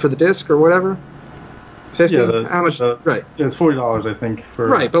something for the disc or whatever. 50. Yeah, how much? Right. Yeah, it's $40 I think for.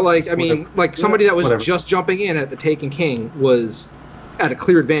 Right, but like I mean, like somebody that was just jumping in at the Taken King was. At a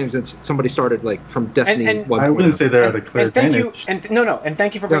clear advantage that somebody started like from Destiny. And I wouldn't say they're at a clear advantage. And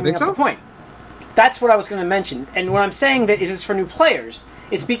thank you for bringing up the point. That's what I was going to mention. And when I'm saying that is this for new players,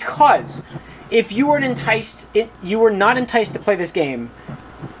 it's because if you were not enticed to play this game,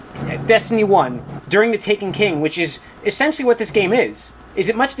 Destiny 1, during the Taken King, which is essentially what this game is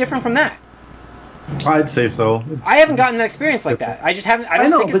it much different from that? I'd say so. I haven't gotten an experience like that. I just haven't. I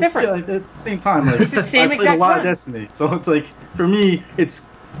don't think it's different. At the same time, like, it's the same exact. I played a lot of Destiny, so it's like for me, it's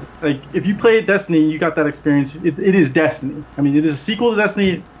like if you played Destiny, you got that experience. It is Destiny. I mean, it is a sequel to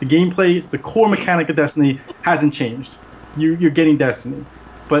Destiny. The gameplay, the core mechanic of Destiny hasn't changed. You're getting Destiny.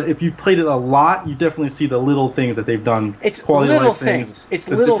 But if you've played it a lot, you definitely see the little things that they've done. It's little things. It's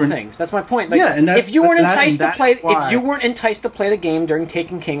little things. That's my point. Like, yeah, and if you weren't enticed to play the game during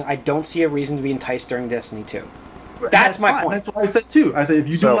Taken King, I don't see a reason to be enticed during Destiny 2. That's my point. That's what I said too. I said if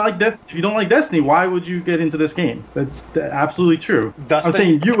you don't like Destiny, why would you get into this game? That's absolutely true. I'm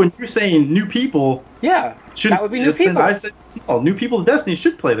saying when you're saying new people, that would be new people. I said new people to Destiny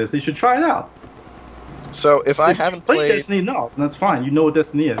should play this. They should try it out. So if I haven't played Destiny, no, that's fine. You know what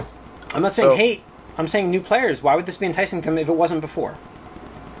Destiny is. I'm not saying hate. I'm saying new players. Why would this be enticing them if it wasn't before?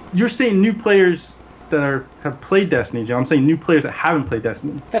 You're saying new players that have played Destiny, Joe. I'm saying new players that haven't played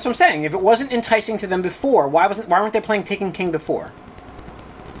Destiny. That's what I'm saying. If it wasn't enticing to them before, why weren't they playing Taken King before?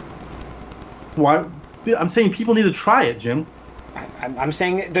 Why? I'm saying people need to try it, Jim. I'm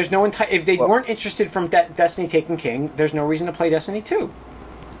saying there's no if they weren't interested from Destiny Taken King, there's no reason to play Destiny 2.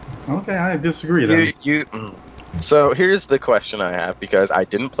 Okay, I disagree then. So here's the question I have, because I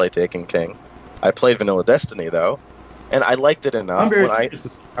didn't play Taken King. I played Vanilla Destiny though, and I liked it enough. I'm very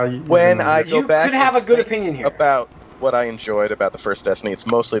curious when I go back, you could have a good opinion here about what I enjoyed about the first Destiny. It's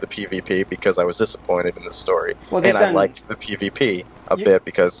mostly the PvP because I was disappointed in the story, and I liked the PvP a bit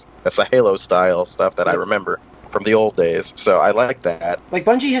because that's the Halo style stuff that I remember. from the old days. So I like that. Like,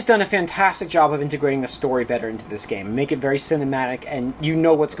 Bungie has done a fantastic job of integrating the story better into this game, make it very cinematic, and you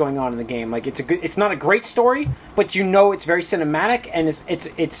know what's going on in the game. Like, it's not a great story, but you know it's very cinematic, and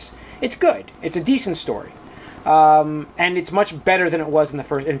it's good. It's a decent story, and it's much better than it was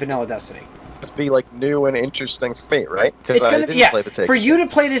in Vanilla Destiny. Just be like new and interesting for me, right? Because I didn't play the Taken for you games.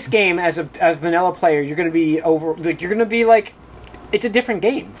 to play this game as a vanilla player, you're going to be like, it's a different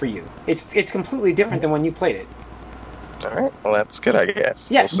game for you. It's completely different than when you played it. All right, well that's good, I guess.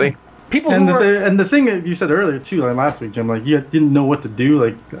 Yeah. We'll see. People And who the thing that you said earlier too, like last week, Jim, like you didn't know what to do.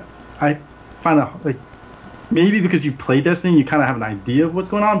 Like I find out like maybe because you play Destiny, you kind of have an idea of what's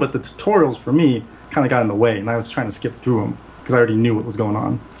going on, but the tutorials for me kind of got in the way, and I was trying to skip through them because I already knew what was going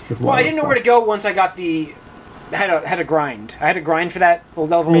on. Well, I didn't know where to go once I got had to grind. I had to grind for that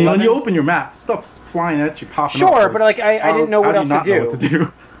level. I mean, 11. when you open your map, stuff's flying at you, popping up. Sure, but like I didn't know what else to do. Know what to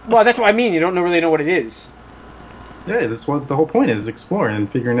do. Well, that's what I mean. You don't really know what it is. Yeah, that's what the whole point is: exploring and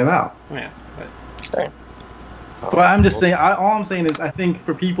figuring it out. Yeah. Okay. But I'm just saying. All I'm saying is, I think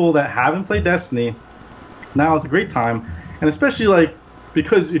for people that haven't played Destiny, now is a great time, and especially like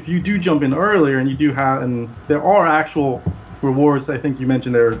because if you do jump in earlier and you do have, and there are actual rewards. I think you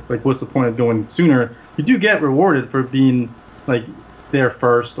mentioned there, like, what's the point of going sooner? You do get rewarded for being like there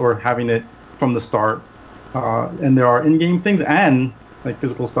first or having it from the start, and there are in-game things and like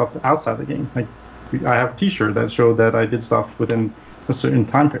physical stuff outside the game. Like I have a T-shirt that showed that I did stuff within a certain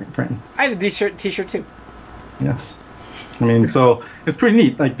time frame. I have a T-shirt too. Yes, I mean, so it's pretty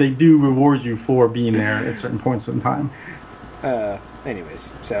neat. Like they do reward you for being there at certain points in time.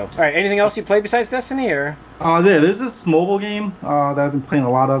 Anyways, so all right. Anything else you played besides Destiny, or? There's this mobile game that I've been playing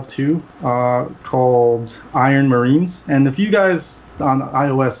a lot of too, called Iron Marines. And if you guys on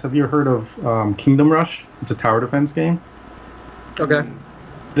iOS, have you heard of Kingdom Rush? It's a tower defense game. Okay.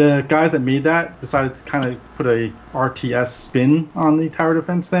 The guys that made that decided to kind of put a RTS spin on the tower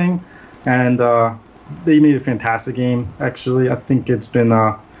defense thing, and they made a fantastic game. Actually, I think it's been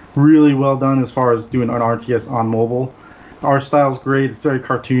really well done as far as doing an RTS on mobile. Art style's great. It's very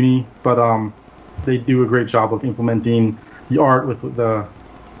cartoony, but they do a great job of implementing the art with the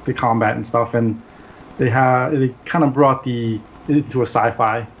combat and stuff. And they kind of brought it into a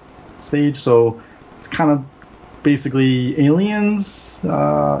sci-fi stage. So it's kind of basically aliens,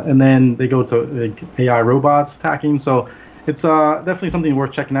 and then they go to like, AI robots attacking. So it's definitely something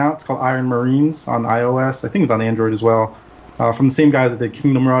worth checking out. It's called Iron Marines on iOS. I think it's on Android as well. From the same guys that did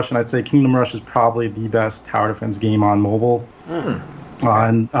Kingdom Rush, and I'd say Kingdom Rush is probably the best tower defense game on mobile.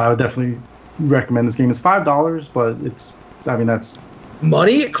 And I would definitely recommend this game. It's $5, but that's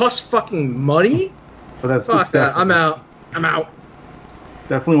money. It costs fucking money. But that's Fuck that. I'm out.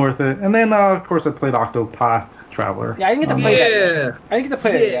 Definitely worth it. And then of course I played Octopath Traveler. Yeah, I didn't get to play that. I didn't get to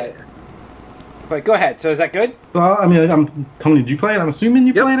play that yet. But go ahead. So is that good? Well, I mean, Tony, did you play it? I'm assuming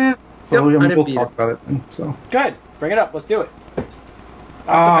you played it. So we'll talk about it. So go ahead. Bring it up. Let's do it.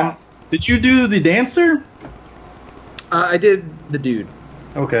 Did you do the dancer? I did the dude.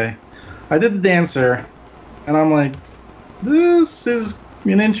 Okay. I did the dancer, and I'm like, this is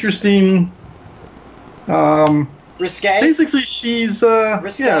an interesting. Risque. Basically, she's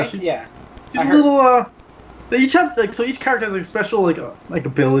risque. Yeah, she's a little. They each have each character has a special like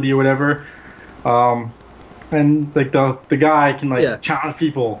ability or whatever, and like the guy can challenge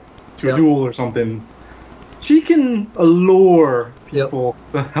people to a duel or something. She can allure people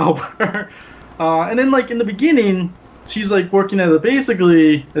to help her, and then like in the beginning, she's like working at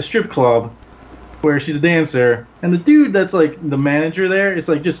basically a strip club where she's a dancer, and the dude that's like the manager there is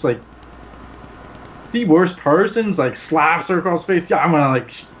like just like the worst person's like slaps her across the face. Yeah, I'm gonna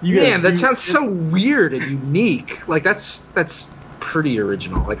like you. Man, that sounds so weird and unique. Like that's pretty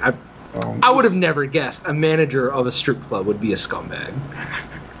original. Like I would have never guessed a manager of a strip club would be a scumbag.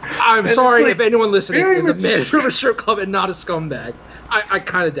 I'm sorry if anyone listening is a manager of a strip club and not a scumbag. I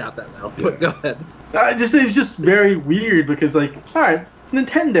kind of doubt that though. But go ahead. It was just very weird because like, all right, it's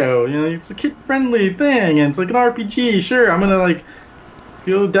Nintendo, it's a kid-friendly thing, and it's like an RPG. Sure, I'm gonna like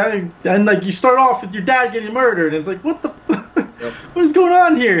go die, and like you start off with your dad getting murdered, and it's like, what the, what is going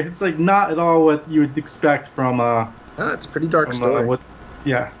on here? It's like not at all what you would expect from it's a pretty dark story.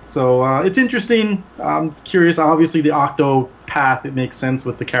 So it's interesting. I'm curious. Obviously, the Octopath, it makes sense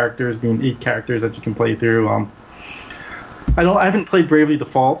with the characters being 8 characters that you can play through. I haven't played Bravely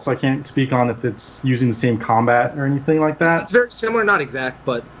Default, so I can't speak on if it's using the same combat or anything like that. It's very similar, not exact,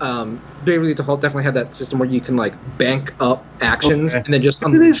 but Bravely Default definitely had that system where you can like bank up actions and then just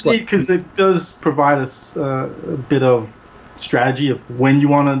unleash. Because it does provide us a bit of strategy of when you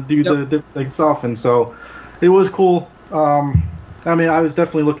want to do the stuff, and so it was cool. I mean, I was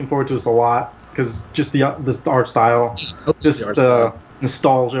definitely looking forward to this a lot. because just the art style, just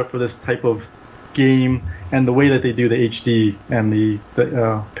nostalgia for this type of game, and the way that they do the HD and the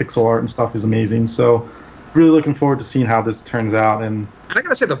pixel art and stuff is amazing. So really looking forward to seeing how this turns out. And I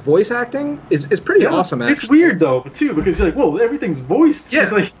gotta say, the voice acting is pretty awesome. Actually. It's weird though, too, because you're like, whoa, everything's voiced. Yeah.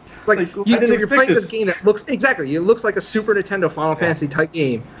 It's like you're playing this game that looks exactly. It looks like a Super Nintendo Final Fantasy type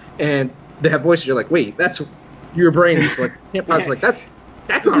game, and they have voices. You're like, wait, that's your brain is like, can't yes. Like that's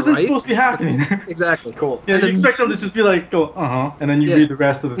not right. This supposed to be happening. Exactly. Cool. Yeah, you expect them to just be like, go, and then you read the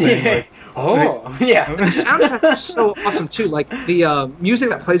rest of the thing. Yeah. Like, The soundtrack is so awesome too. Like the music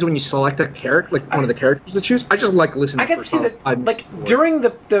that plays when you select a character, like one of the characters to choose. I just like listening. I got to see that, like during the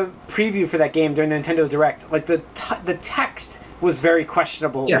preview for that game during the Nintendo Direct, like the text was very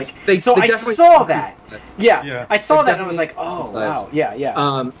questionable. Yes, like, I saw that. Yeah, I saw that and I was like, oh wow, yeah.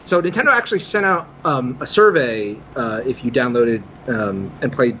 So Nintendo actually sent out a survey if you downloaded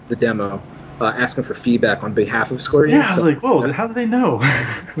and played the demo, asking for feedback on behalf of Square Enix. Yeah, I was like, whoa, how do they know?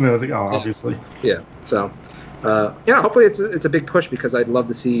 And I was like, oh, obviously. Yeah. So, hopefully it's a big push because I'd love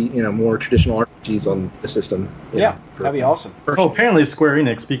to see more traditional RPGs on the system. That'd be awesome. Apparently Square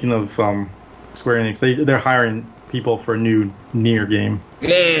Enix. Speaking of Square Enix, they're hiring people for a new Nier game.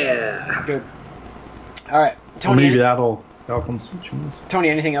 Yeah. Good. All right, Tony. Well, maybe that'll come soon. Tony,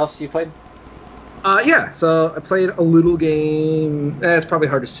 anything else you played? So I played a little game. It's probably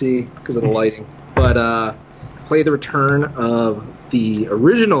hard to see because of the lighting, but played the return of the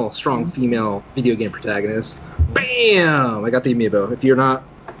original strong female video game protagonist. Bam! I got the amiibo. If you're not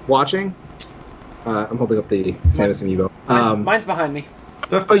watching, I'm holding up the Samus amiibo. Mine's behind me.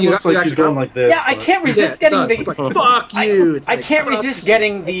 Definitely looks like she's going like this. Yeah, I can't resist getting the. Like, fuck you! I can't resist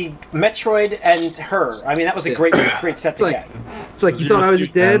getting the Metroid and her. I mean, that was a great set to get. It's like, you thought I was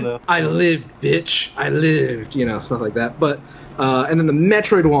dead? I lived, bitch. I lived. Stuff like that. But and then the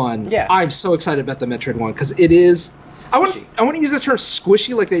Metroid one. Yeah. I'm so excited about the Metroid one because it is. I want to use the term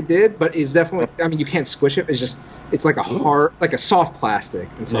squishy like they did, but it's definitely. I mean, you can't squish it. It's like a hard, like a soft plastic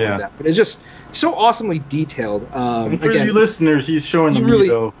and stuff like that. But it's just so awesomely detailed. And for you listeners, he's showing the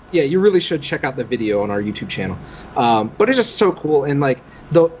video. Yeah, you really should check out the video on our YouTube channel. But it's just so cool, and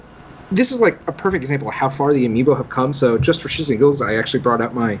this is like a perfect example of how far the amiibo have come. So just for shits and giggles, I actually brought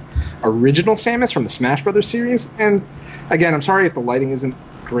out my original Samus from the Smash Brothers series. And again, I'm sorry if the lighting isn't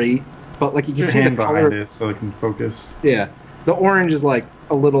great, but like you can see the color behind it so it can focus. Yeah, the orange is like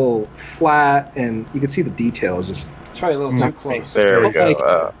a little flat, and you can see the details. It's probably a little too close. There we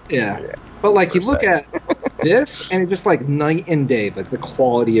go. But like you look at this, and it's just like night and day, like the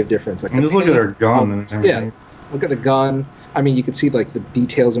quality of difference. Like, and just look at her gun and everything. Yeah, look at the gun. I mean, you can see like the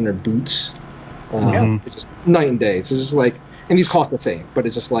details in her boots. It's just night and day. So it's just like, and these cost the same, but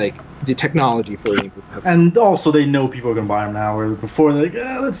it's just like the technology for it. And also, they know people are gonna buy them now. Where before they're like,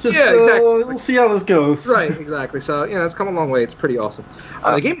 let's just exactly. We'll see how this goes. Right, exactly. So it's come a long way. It's pretty awesome.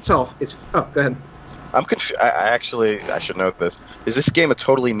 The game itself is. Oh, go ahead. I'm confused. I should know this. Is this game a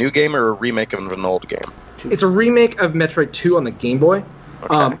totally new game or a remake of an old game? It's a remake of Metroid 2 on the Game Boy.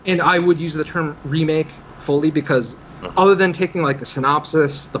 Okay. And I would use the term remake fully because other than taking like the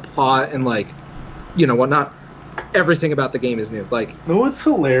synopsis, the plot, and like, whatnot, everything about the game is new. Like, what's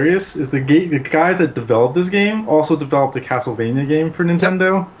hilarious is the guys that developed this game also developed a Castlevania game for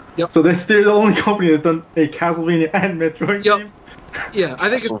Nintendo. Yep. So they're the only company that's done a Castlevania and Metroid game. Yeah, I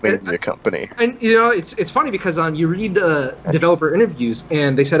think it's company. And it's funny because you read developer interviews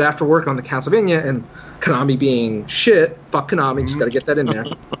and they said after work on the Castlevania and Konami being shit, fuck Konami, just got to get that in there.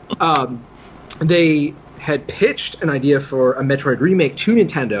 They had pitched an idea for a Metroid remake to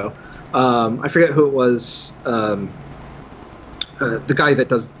Nintendo. I forget who it was. The guy that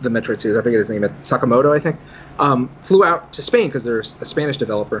does the Metroid series, I forget his name, Sakamoto, I think, flew out to Spain because they're a Spanish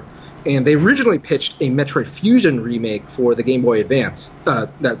developer. And they originally pitched a Metroid Fusion remake for the Game Boy Advance.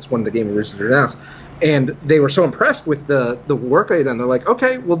 That's when the game originally announced. And they were so impressed with the work they had done. They're like,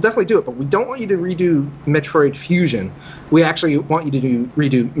 okay, we'll definitely do it, but we don't want you to redo Metroid Fusion. We actually want you to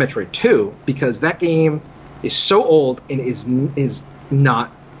redo Metroid 2 because that game is so old and is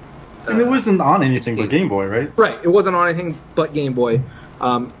not... and it wasn't on anything but Game Boy, right? Right, it wasn't on anything but Game Boy.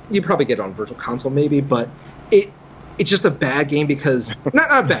 You'd probably get it on Virtual Console maybe, but it's just a bad game because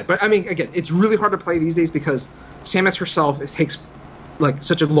not bad, but I mean, again, it's really hard to play these days because Samus herself takes like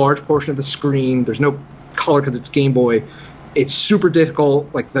such a large portion of the screen. There's no color because it's Game Boy. It's super difficult.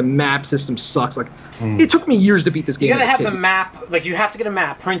 Like the map system sucks. Like it took me years to beat this game. You gotta have the map. Like you have to get a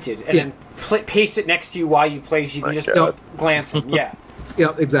map printed and then paste it next to you while you play, so you can just glance. Yeah.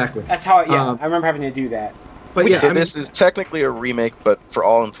 Yeah, exactly. That's how. I remember having to do that. But yeah, so this is technically a remake, but for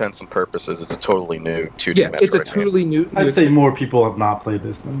all intents and purposes, it's a totally new 2D yeah, Metroid it's a totally new. I'd say more people have not played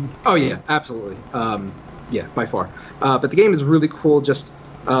this than. Oh yeah, absolutely. Yeah, by far. But the game is really cool. Just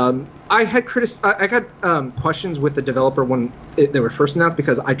I had questions with the developer when they were first announced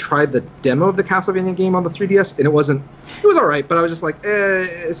because I tried the demo of the Castlevania game on the 3DS and it was all right, but I was just like,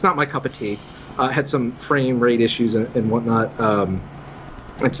 it's not my cup of tea. I had some frame rate issues and whatnot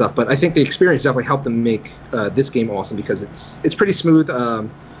and stuff, but I think the experience definitely helped them make this game awesome because it's pretty smooth,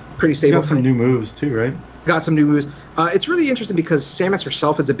 pretty stable. It's got some new moves too, right? Got some new moves. It's really interesting because Samus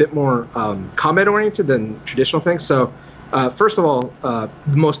herself is a bit more combat oriented than traditional things. So, first of all,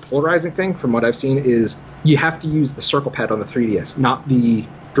 the most polarizing thing from what I've seen is you have to use the circle pad on the 3DS, not the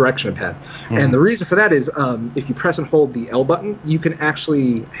direction pad. Mm. And the reason for that is if you press and hold the L button, you can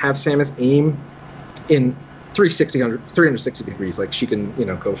actually have Samus aim in 360 degrees. Like she can,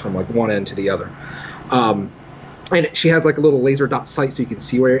 go from like one end to the other. And she has like a little laser dot sight so you can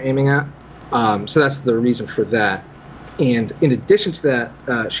see where you're aiming at. So that's the reason for that. And in addition to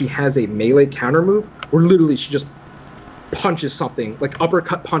that, she has a melee counter move where literally she just punches something, like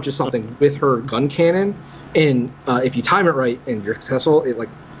uppercut punches something with her gun cannon. And if you time it right and you're successful, it like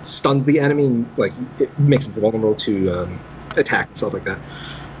stuns the enemy and like it makes them vulnerable to attack and stuff like that.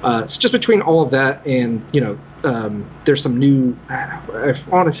 It's just between all of that and, there's some new, I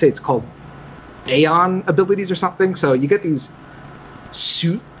want to say it's called Aeon abilities or something. So you get these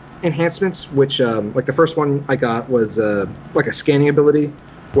suit enhancements, which like the first one I got was like a scanning ability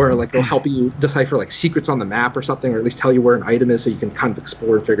where like it'll help you decipher like secrets on the map or something, or at least tell you where an item is so you can kind of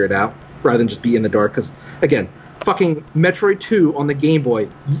explore and figure it out rather than just be in the dark. Because again, fucking Metroid 2 on the Game Boy,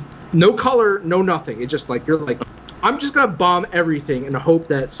 no color, no nothing. It's just like you're like, I'm just gonna bomb everything and hope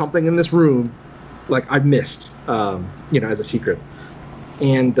that something in this room like I missed as a secret.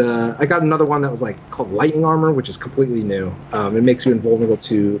 And I got another one that was like called Lightning Armor, which is completely new. It makes you invulnerable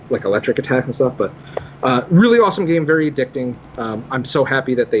to like electric attack and stuff. But really awesome game, very addicting. I'm so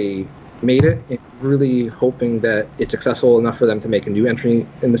happy that they made it. And really hoping that it's successful enough for them to make a new entry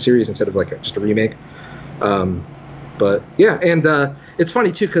in the series instead of like just a remake. But yeah, and it's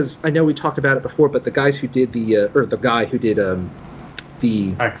funny too because I know we talked about it before, but the guys who did the guy who did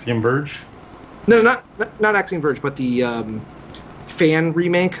the Axiom Verge. No, not Axiom Verge, but the fan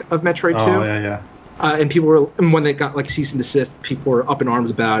remake of Metroid 2. Oh, yeah. And when they got like cease and desist, people were up in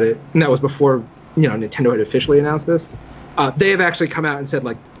arms about it. And that was before, Nintendo had officially announced this. They have actually come out and said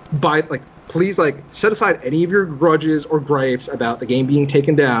please set aside any of your grudges or gripes about the game being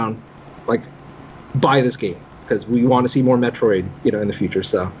taken down. Like, buy this game because we want to see more Metroid, in the future.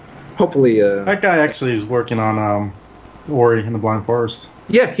 So hopefully, that guy actually is working on Ori and the Blind Forest.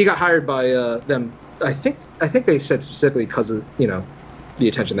 Yeah, he got hired by them. I think they said specifically because of the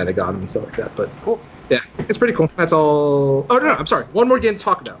attention that it got and stuff like that. But cool. Yeah, it's pretty cool. That's all. Oh no, I'm sorry. One more game to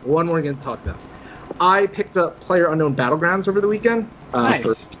talk about. I picked up PlayerUnknown Battlegrounds over the weekend Nice.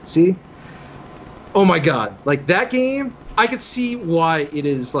 for PC. Oh my god, like that game! I could see why it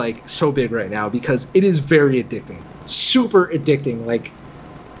is like so big right now because it is very addicting, super addicting. Like,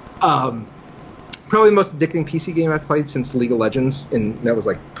 probably the most addicting PC game I've played since League of Legends, and that was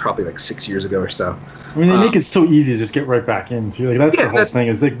like probably like 6 years ago or so. I mean, they make it so easy to just get right back into. Like that's the whole thing.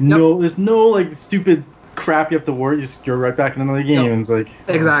 It's like there's no like stupid crap you have to worry. You just go right back in another game, and it's like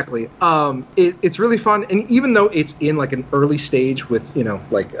exactly. It's really fun, and even though it's in like an early stage with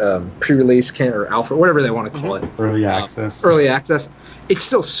pre-release or alpha, whatever they want to call it, early access, it's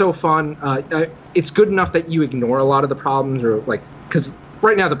still so fun. It's good enough that you ignore a lot of the problems, or like because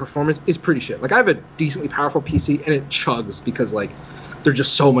right now the performance is pretty shit. Like I have a decently powerful PC, and it chugs because like there's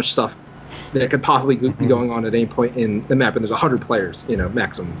just so much stuff that could possibly be going on at any point in the map, and there's 100 players,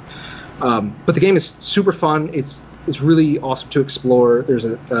 maximum. But the game is super fun. It's really awesome to explore. There's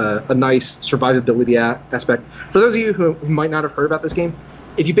a nice survivability aspect. For those of you who might not have heard about this game,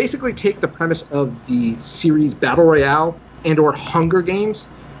 if you basically take the premise of the series Battle Royale and or Hunger Games,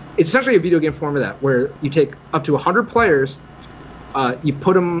 it's essentially a video game form of that, where you take up to 100 players, you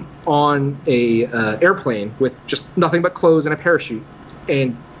put them on a airplane with just nothing but clothes and a parachute,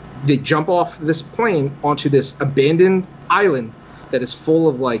 and they jump off this plane onto this abandoned island that is full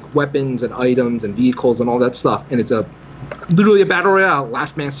of like weapons and items and vehicles and all that stuff, and it's literally a battle royale.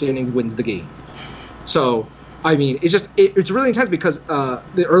 Last man standing wins the game. So I mean, it's really intense because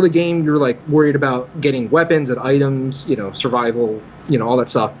the early game you're like worried about getting weapons and items, survival, all that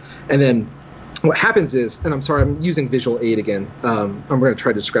stuff, and then what happens is, and I'm sorry, I'm using visual aid again. I'm going to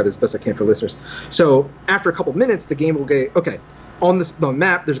try to describe it as best I can for listeners. So after a couple minutes, the game will get okay. On the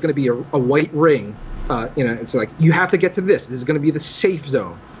map, there's going to be a white ring. It's like you have to get to this. This is going to be the safe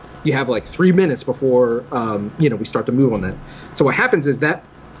zone. you have like 3 minutes before we start to move on that. So what happens is that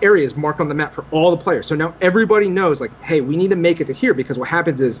area is marked on the map for all the players. So now everybody knows, like, hey, we need to make it to here, because what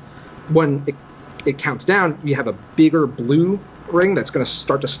happens is when it counts down, you have a bigger blue ring that's going to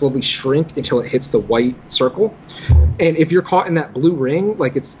start to slowly shrink until it hits the white circle. And if you're caught in that blue ring,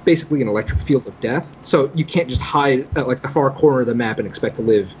 like, it's basically an electric field of death. So you can't just hide at like the far corner of the map and expect to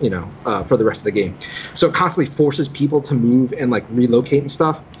live, for the rest of the game. So it constantly forces people to move and like relocate and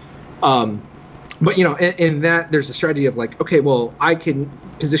stuff. But in that, there's a strategy of like, okay, well, I can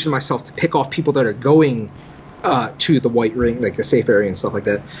position myself to pick off people that are going to the white ring, like the safe area and stuff like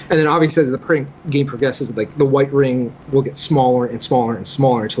that. And then obviously as the game progresses, like the white ring will get smaller and smaller and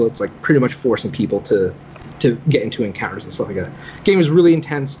smaller until it's like pretty much forcing people to get into encounters and stuff like that. Game is really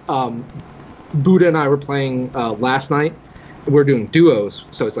intense. Buddha and I were playing last night. We're doing duos,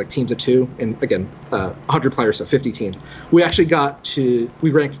 so it's like teams of 2, and again, 100 players, so 50 teams. We actually we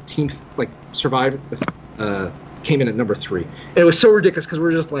ranked team, like, survived, came in at number 3. And it was so ridiculous because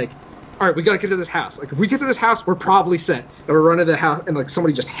we're just like, all right, we got to get to this house. Like, if we get to this house, we're probably set. And we're running to the house, and like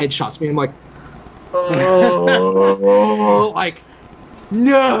somebody just headshots me, and I'm like, oh, like,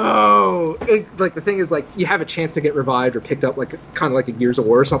 no. Like, the thing is, like, you have a chance to get revived or picked up, like, kind of like a Gears of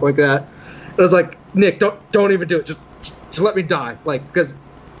War or something like that. And I was like, Nick, don't even do it. Just let me die. Like, because,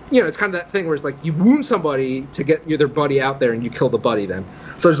 it's kind of that thing where it's like you wound somebody to get their buddy out there and you kill the buddy then.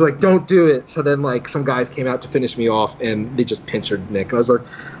 So it's like, don't do it. So then, like, some guys came out to finish me off and they just pincered Nick. And I was like,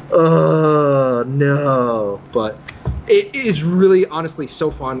 oh, no. But it is really, honestly,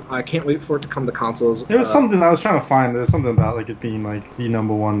 so fun. I can't wait for it to come to consoles. There was something I was trying to find. There's something about, like, it being, like, the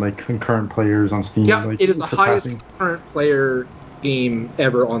number 1, like, concurrent players on Steam. Yeah, like, it is the highest concurrent player game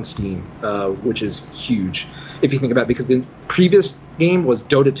ever on Steam, which is huge if you think about it, because the previous game was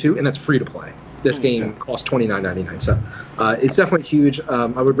Dota 2, and that's free to play. This game costs $29.99, so it's definitely huge. I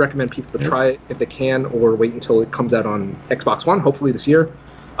would recommend people to try it if they can, or wait until it comes out on Xbox One, hopefully this year.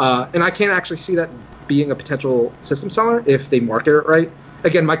 And I can't actually see that being a potential system seller if they market it right.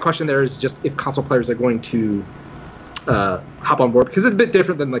 Again, my question there is just if console players are going to hop on board, because it's a bit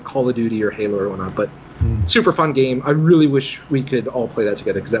different than like Call of Duty or Halo or whatnot, but super fun game. I really wish we could all play that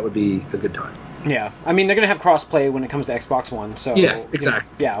together, because that would be a good time. Yeah, I mean, they're going to have cross-play when it comes to Xbox One, so... Yeah, exactly.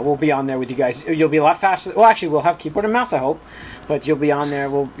 We'll be on there with you guys. You'll be a lot faster. Well, actually, we'll have keyboard and mouse, I hope, but you'll be on there.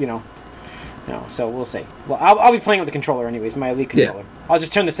 So we'll see. Well, I'll be playing with the controller anyways, my Elite controller. Yeah. I'll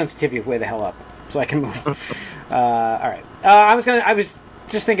just turn the sensitivity way the hell up so I can move. All right. I was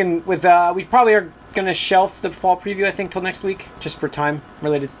just thinking with we probably are going to shelf the fall preview, I think, till next week, just for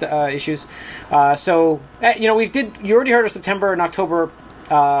time-related issues. You already heard of September and October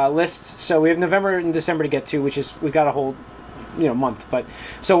lists, so we have November and December to get to, which is, we've got a whole month, but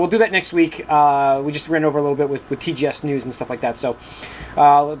so we'll do that next week. We just ran over a little bit with TGS news and stuff like that, so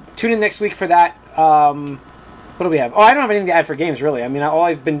tune in next week for that. What do we have? I don't have anything to add for games, really. I mean, all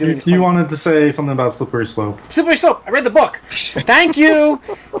I've been doing is you wanted to say something about Slippery Slope. Slippery Slope! I read the book! Thank you!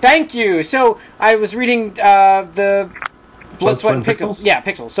 So, I was reading the Blood, Sweat, and Pixels? Yeah,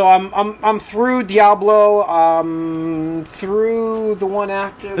 Pixels. So I'm through Diablo, through the one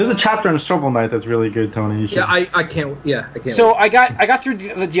after... There's a chapter in Shovel Knight that's really good, Tony. I can't... So I got through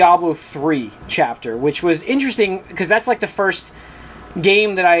the Diablo 3 chapter, which was interesting, because that's like the first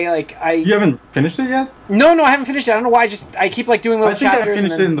game that I You haven't finished it yet? No, I haven't finished it. I don't know why. I keep like doing little chapters. I think I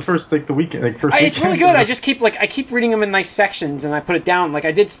finished it in the first weekend. It's really good. I just keep reading them in nice sections, and I put it down. Like,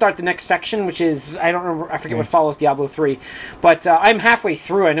 I did start the next section, which is I don't remember. I forget what follows Diablo 3, but I'm halfway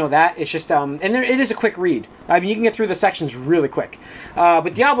through. I know that. It's just and it is a quick read. I mean, you can get through the sections really quick.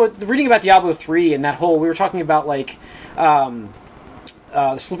 But reading about Diablo 3 and that whole, we were talking about like the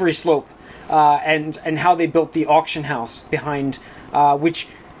Slippery Slope and how they built the auction house behind. Which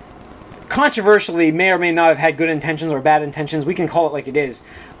controversially may or may not have had good intentions or bad intentions. We can call it like it is.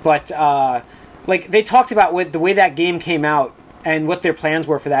 But like they talked about the way that game came out and what their plans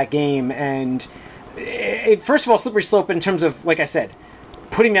were for that game. And first of all, Slippery Slope, in terms of, like I said,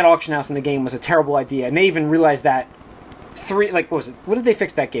 putting that auction house in the game was a terrible idea. And they even realized that what was it? What did they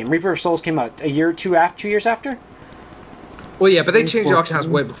fix that game? Reaper of Souls came out 2 years after? Well, yeah, but they changed the auction house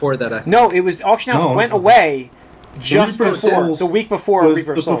way before that. No, it was auction house went away. Just before the week before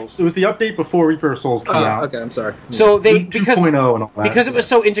Reaper of Souls. It was the update before Reaper of Souls came out. Okay, I'm sorry. So they because and all that, because it was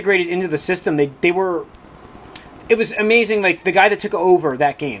so integrated into the system, they were. It was amazing. Like the guy that took over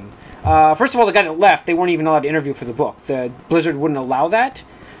that game. First of all, the guy that left, they weren't even allowed to interview for the book. The Blizzard wouldn't allow that.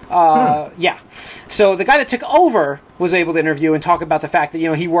 Yeah. So the guy that took over was able to interview and talk about the fact that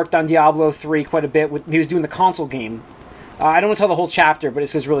he worked on Diablo 3 quite a bit. He was doing the console game. I don't want to tell the whole chapter, but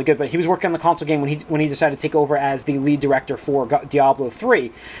it's really good. But he was working on the console game when he decided to take over as the lead director for Diablo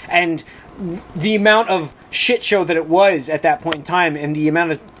 3, and the amount of shit show that it was at that point in time, and the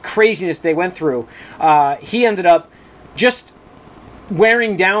amount of craziness they went through, he ended up just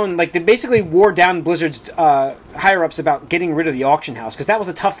wearing down, like, they basically wore down Blizzard's higher-ups about getting rid of the auction house, because that was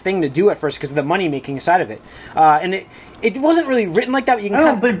a tough thing to do at first because of the money-making side of it. And it wasn't really written like that. But you can I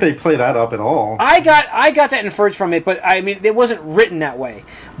don't think they play that up at all. I got that inferred from it, but I mean, it wasn't written that way.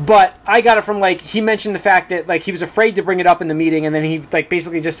 But I got it from, like, he mentioned the fact that, like, he was afraid to bring it up in the meeting, and then he, like,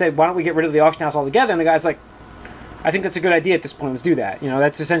 basically just said, why don't we get rid of the auction house altogether? And the guy's like, I think that's a good idea at this point, let's do that. You know,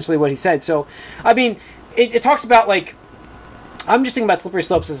 that's essentially what he said. So, I mean, it talks about, like, I'm just thinking about Slippery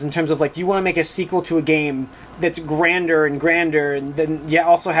Slopes as in terms of, like, you want to make a sequel to a game that's grander, and then you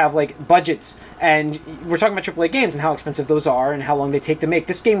also have, like, budgets. And we're talking about AAA games and how expensive those are and how long they take to make.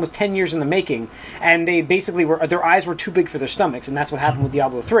 This game was 10 years in the making, and they basically their eyes were too big for their stomachs, and that's what happened with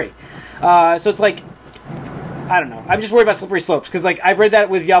Diablo 3. So it's like, I don't know. I'm just worried about Slippery Slopes, because, like, I've read that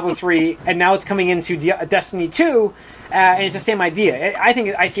with Diablo 3, and now it's coming into Destiny 2, and it's the same idea. I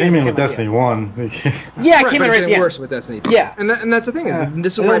think I see it as the same with idea. Destiny 1. Yeah, it came in right at the end. Worse with Destiny 2. Yeah. And that's the thing.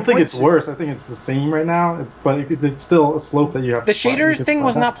 This is I don't think it's worse. I think it's the same right now, but it's still a slope that you have The to climb. shaders thing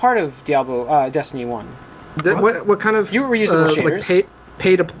was not part of Destiny 1. What kind of You were reusable shaders? Like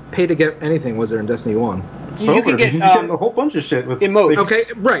pay to get anything was there in Destiny 1? You can get a whole bunch of shit with emotes. Okay,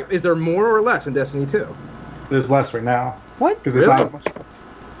 right. Is there more or less in Destiny 2? There's less right now. What? Because there's not as much stuff.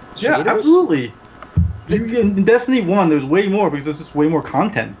 Yeah, absolutely. In Destiny 1, there's way more because there's just way more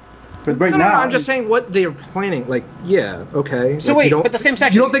content. But right now, I'm just saying what they're planning. Like, yeah, okay. So like, wait, but the same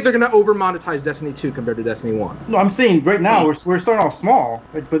section. You don't think they're going to over monetize Destiny 2 compared to Destiny 1? No, I'm saying right now we're starting off small,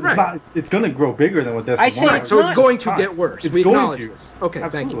 but Right. it's going to grow bigger than what Destiny 1. I say is. So it's going to get worse. It's We going acknowledge to. this. Okay,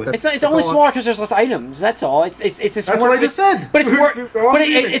 Absolutely. thank you. It's only smaller because there's less items. That's all. It's just That's more. what I just said. But it's more. We're But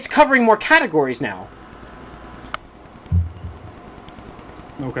agreeing. it's covering more categories now.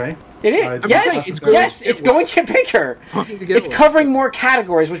 Okay. It is. I'm Yes, saying it's going yes, to get it's going to get bigger. Going to get It's worse. covering more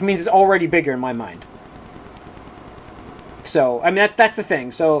categories, which means it's already bigger in my mind. So, I mean, that's the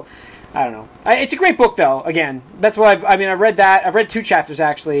thing. So, I don't know. It's a great book, though. Again, that's what I read that. I've read 2 chapters,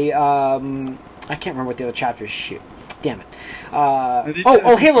 actually. I can't remember what the other chapter is. Shoot. Damn it.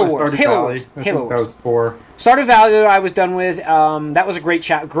 Halo Wars. Halo Wars. Halo Wars. That was 4. Stardew Valley I was done with. That was a great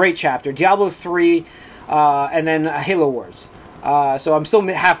chapter. Diablo 3, and then Halo Wars. So I'm still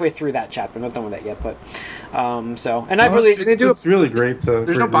halfway through that chapter. I'm not done with that yet, but It's really great to.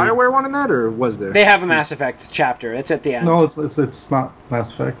 There's no BioWare one in that, or was there? They have a Mass Effect chapter. It's at the end. No, it's not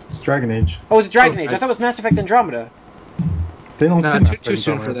Mass Effect. It's Dragon Age. Oh, is it Dragon Age? I thought it was Mass Effect Andromeda. They don't. No, do Mass too Effect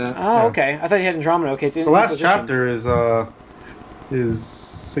soon for Andromeda. that. Oh, Yeah. okay. I thought you had Andromeda. Okay, it's in The last Inquisition. chapter is a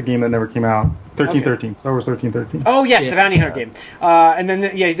game that never came out. 1313. Star Wars 1313. Oh yes, Yeah. the Bounty Hunter game. And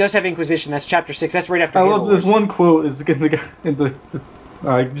then he does have Inquisition. That's chapter 6. That's right after. I Halo love this Wars. one quote. Is it's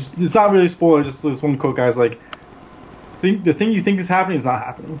not really a spoiler. Just this one quote, guys. Like, the thing you think is happening is not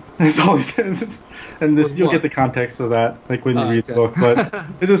happening. That's all he says. And With you'll what? get the context of that, like when you read the okay. book. But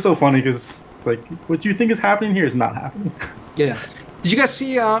it's just so funny because it's like what you think is happening here is not happening. Yeah. Did you guys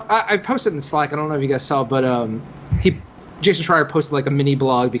see? I posted in Slack. I don't know if you guys saw, but Jason Schreier posted like a mini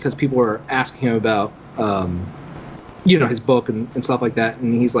blog because people were asking him about his book and stuff like that,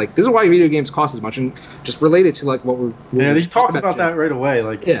 and he's like, "This is why video games cost as much," and just related to like what we're Yeah, he talks about that right away.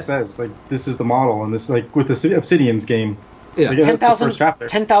 Like he Yeah. says, like this is the model, and this like with the Obsidian's game. Yeah, Like, that's the first chapter.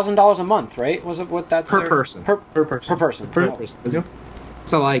 $10,000 a month, right? Was it what that's Per their- person. Per person. person. Per Oh. person. Yep.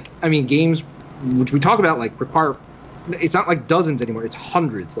 So like, I mean, games which we talk about like require. It's not like dozens anymore. It's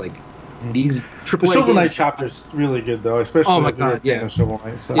hundreds. Like these The AAA Shovel Knight games. chapter's really good though, especially Oh my if you're a God, fan yeah. of Shovel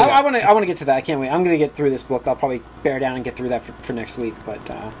Knight. So. Yeah. I want to get to that. I can't wait. I'm going to get through this book. I'll probably bear down and get through that for next week. But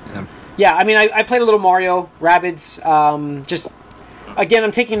yeah, I mean, I played a little Mario Rabbids. Just again,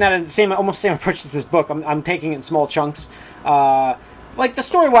 I'm taking that almost same approach as this book. I'm taking it in small chunks. Like the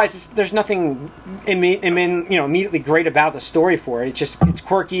story wise, there's nothing immediately great about the story for it. It's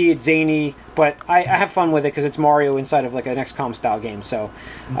quirky, it's zany, but I have fun with it because it's Mario inside of like an XCOM style game. So,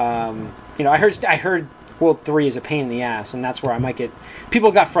 I heard World 3 is a pain in the ass, and that's where I might get people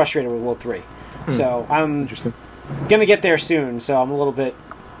got frustrated with World 3. So I'm Interesting. gonna get there soon. So I'm a little bit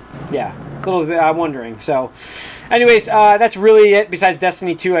I'm wondering. So, anyways, that's really it. Besides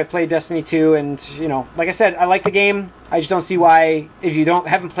Destiny 2, I've played Destiny 2, and like I said, I like the game. I just don't see why, if you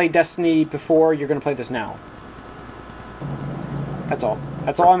haven't played Destiny before, you're going to play this now. That's all.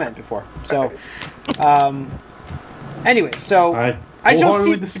 That's all I meant before. So, anyways, so I don't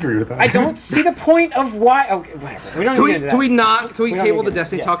wholeheartedly see. disagree with that. I don't see the point of why. Okay, whatever. We don't need to get into that. Can we don't table need to the get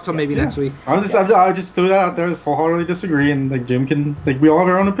Destiny into- talk yes, till yes. maybe next week? I just threw that out there. Just wholeheartedly disagree, and like Jim can we all have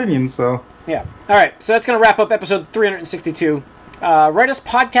our own opinions. So Yeah. All right. So that's going to wrap up episode 362. Write us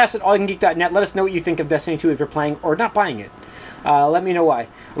podcast at allyoucangeek.net. Let us know what you think of Destiny 2 if you're playing or not buying it. Let me know why.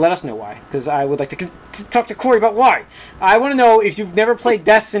 Let us know why, because I would like to talk to Corey about why. I want to know if you've never played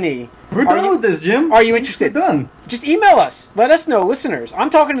Destiny. we're done with this, Jim. Are you interested? We're done. Just email us. Let us know, listeners. I'm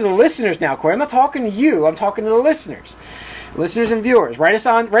talking to the listeners now, Corey. I'm not talking to you. I'm talking to the listeners. Listeners and viewers. Write us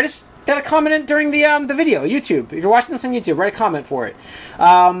down a comment during the video, YouTube. If you're watching this on YouTube, write a comment for it.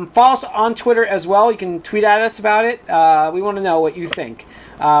 Follow us on Twitter as well. You can tweet at us about it. We want to know what you think.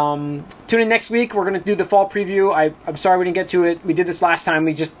 Tune in next week. We're going to do the fall preview. I'm sorry we didn't get to it. We did this last time.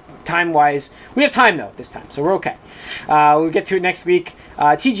 We just, time-wise, we have time, though, this time, so we're okay. We'll get to it next week.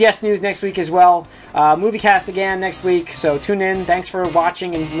 TGS news next week as well. MovieCast again next week, so tune in. Thanks for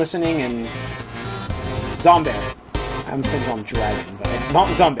watching and listening, and Zombie. I'm saying Zombie Dragon, but it's not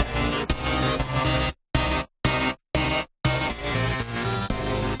Zombie.